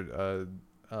like where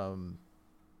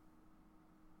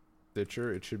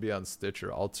Stitcher. It should be on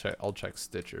Stitcher. I'll check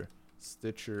Stitcher.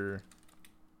 Stitcher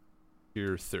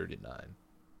Pure 39.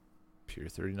 Pure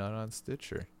 39 on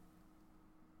Stitcher.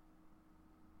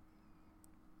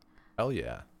 Hell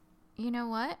yeah. You know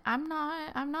what? I'm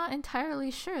not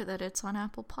entirely sure that it's on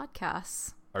Apple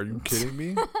Podcasts. Are you kidding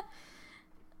me?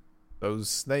 Those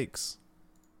snakes.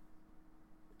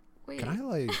 Wait. Can I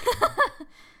like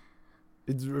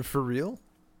It's for real?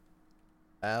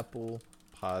 Apple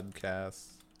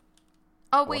Podcasts.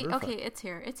 Oh wait, wonder if okay, it's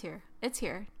here. It's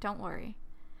here. Don't worry.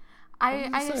 What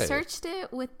did I it say? searched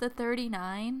it with the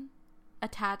 39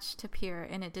 attached to Pure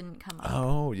and it didn't come up.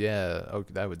 Oh yeah.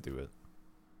 Okay, that would do it.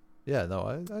 Yeah,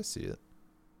 no, I see it.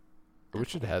 We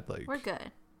should have like We're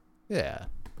good. Yeah.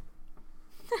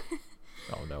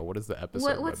 Oh no, what is the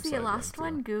episode? What's the website last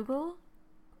link one? Google?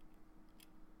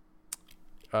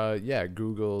 to? Yeah,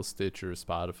 Google, Stitcher,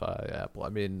 Spotify, Apple. I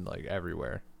mean, like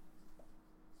everywhere.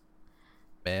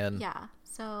 Man. Yeah.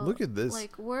 So Look at this.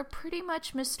 Like we're pretty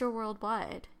much Mr.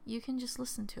 Worldwide. You can just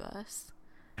listen to us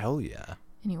Hell yeah.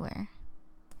 anywhere.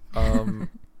 I'm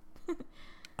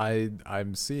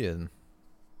seeing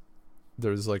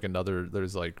there's like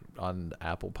on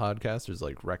Apple Podcasts there's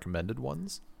like recommended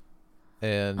ones.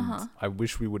 And I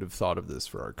wish we would have thought of this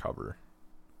for our cover.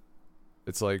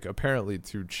 It's like apparently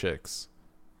two chicks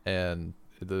and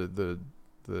the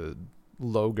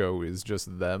logo is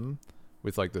just them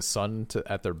with like the sun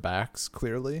at their backs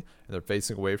clearly, and they're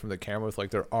facing away from the camera with like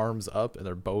their arms up, and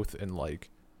they're both in like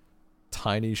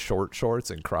tiny short shorts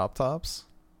and crop tops.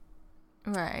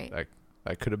 Right.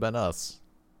 That could have been us.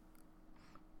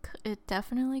 It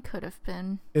definitely could have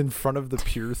been. In front of the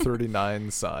Pure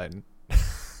 39 sign.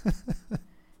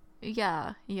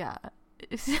 Yeah.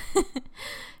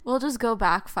 We'll just go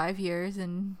back 5 years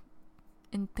and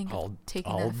think of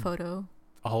taking that photo.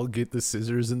 I'll get the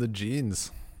scissors and the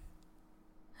jeans.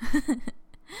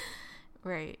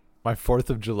 Right. My 4th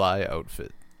of July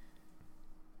outfit.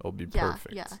 It'll be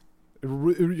perfect. Yeah.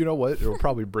 You know what? It'll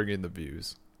probably bring in the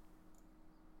views.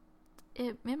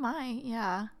 It might,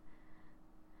 yeah.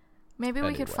 Maybe we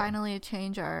could Anyway. finally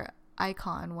change our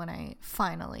icon when I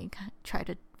finally try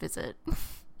to visit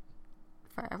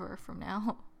forever from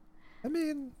now. I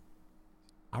mean,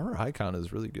 our icon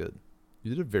is really good. You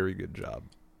did a very good job.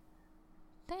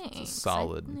 Thanks.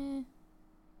 solid.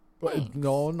 But Thanks.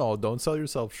 no, don't sell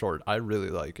yourself short. I really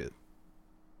like it.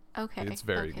 Okay. It's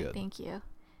very okay, good. Thank you.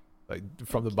 Like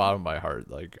from the Thank you. bottom of my heart.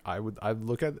 Like I'd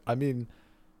look at, I mean,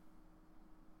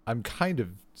 I'm kind of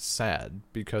sad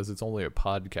because it's only a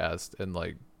podcast and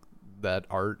like that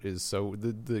art is so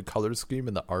the color scheme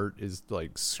and the art is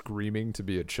like screaming to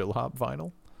be a chill hop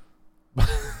vinyl.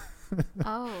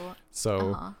 Oh.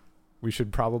 So uh-huh. we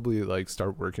should probably like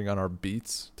start working on our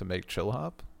beats to make chill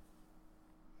hop.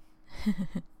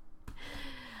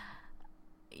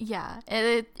 Yeah.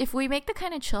 If we make the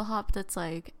kind of chill hop that's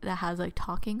like that has like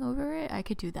talking over it, I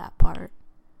could do that part.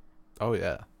 Oh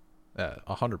yeah. Yeah,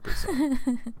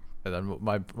 100%. And then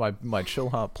my chill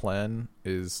hop plan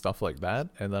is stuff like that,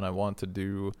 and then I want to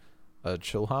do a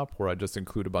chill hop where I just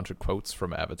include a bunch of quotes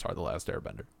from Avatar: The Last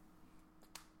Airbender.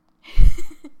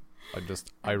 Like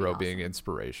just That'd be Iroh being awesome.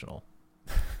 inspirational.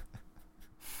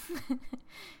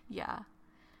 Yeah.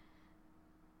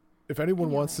 If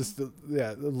anyone wants Anyway.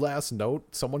 the last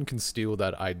note, someone can steal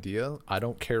that idea. I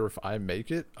don't care if I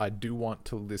make it. I do want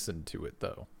to listen to it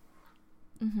though.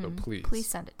 Mm-hmm. So please. Please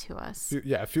send it to us.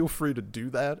 Yeah, feel free to do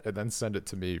that and then send it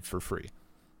to me for free.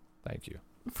 Thank you.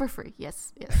 For free.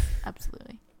 Yes,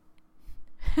 absolutely.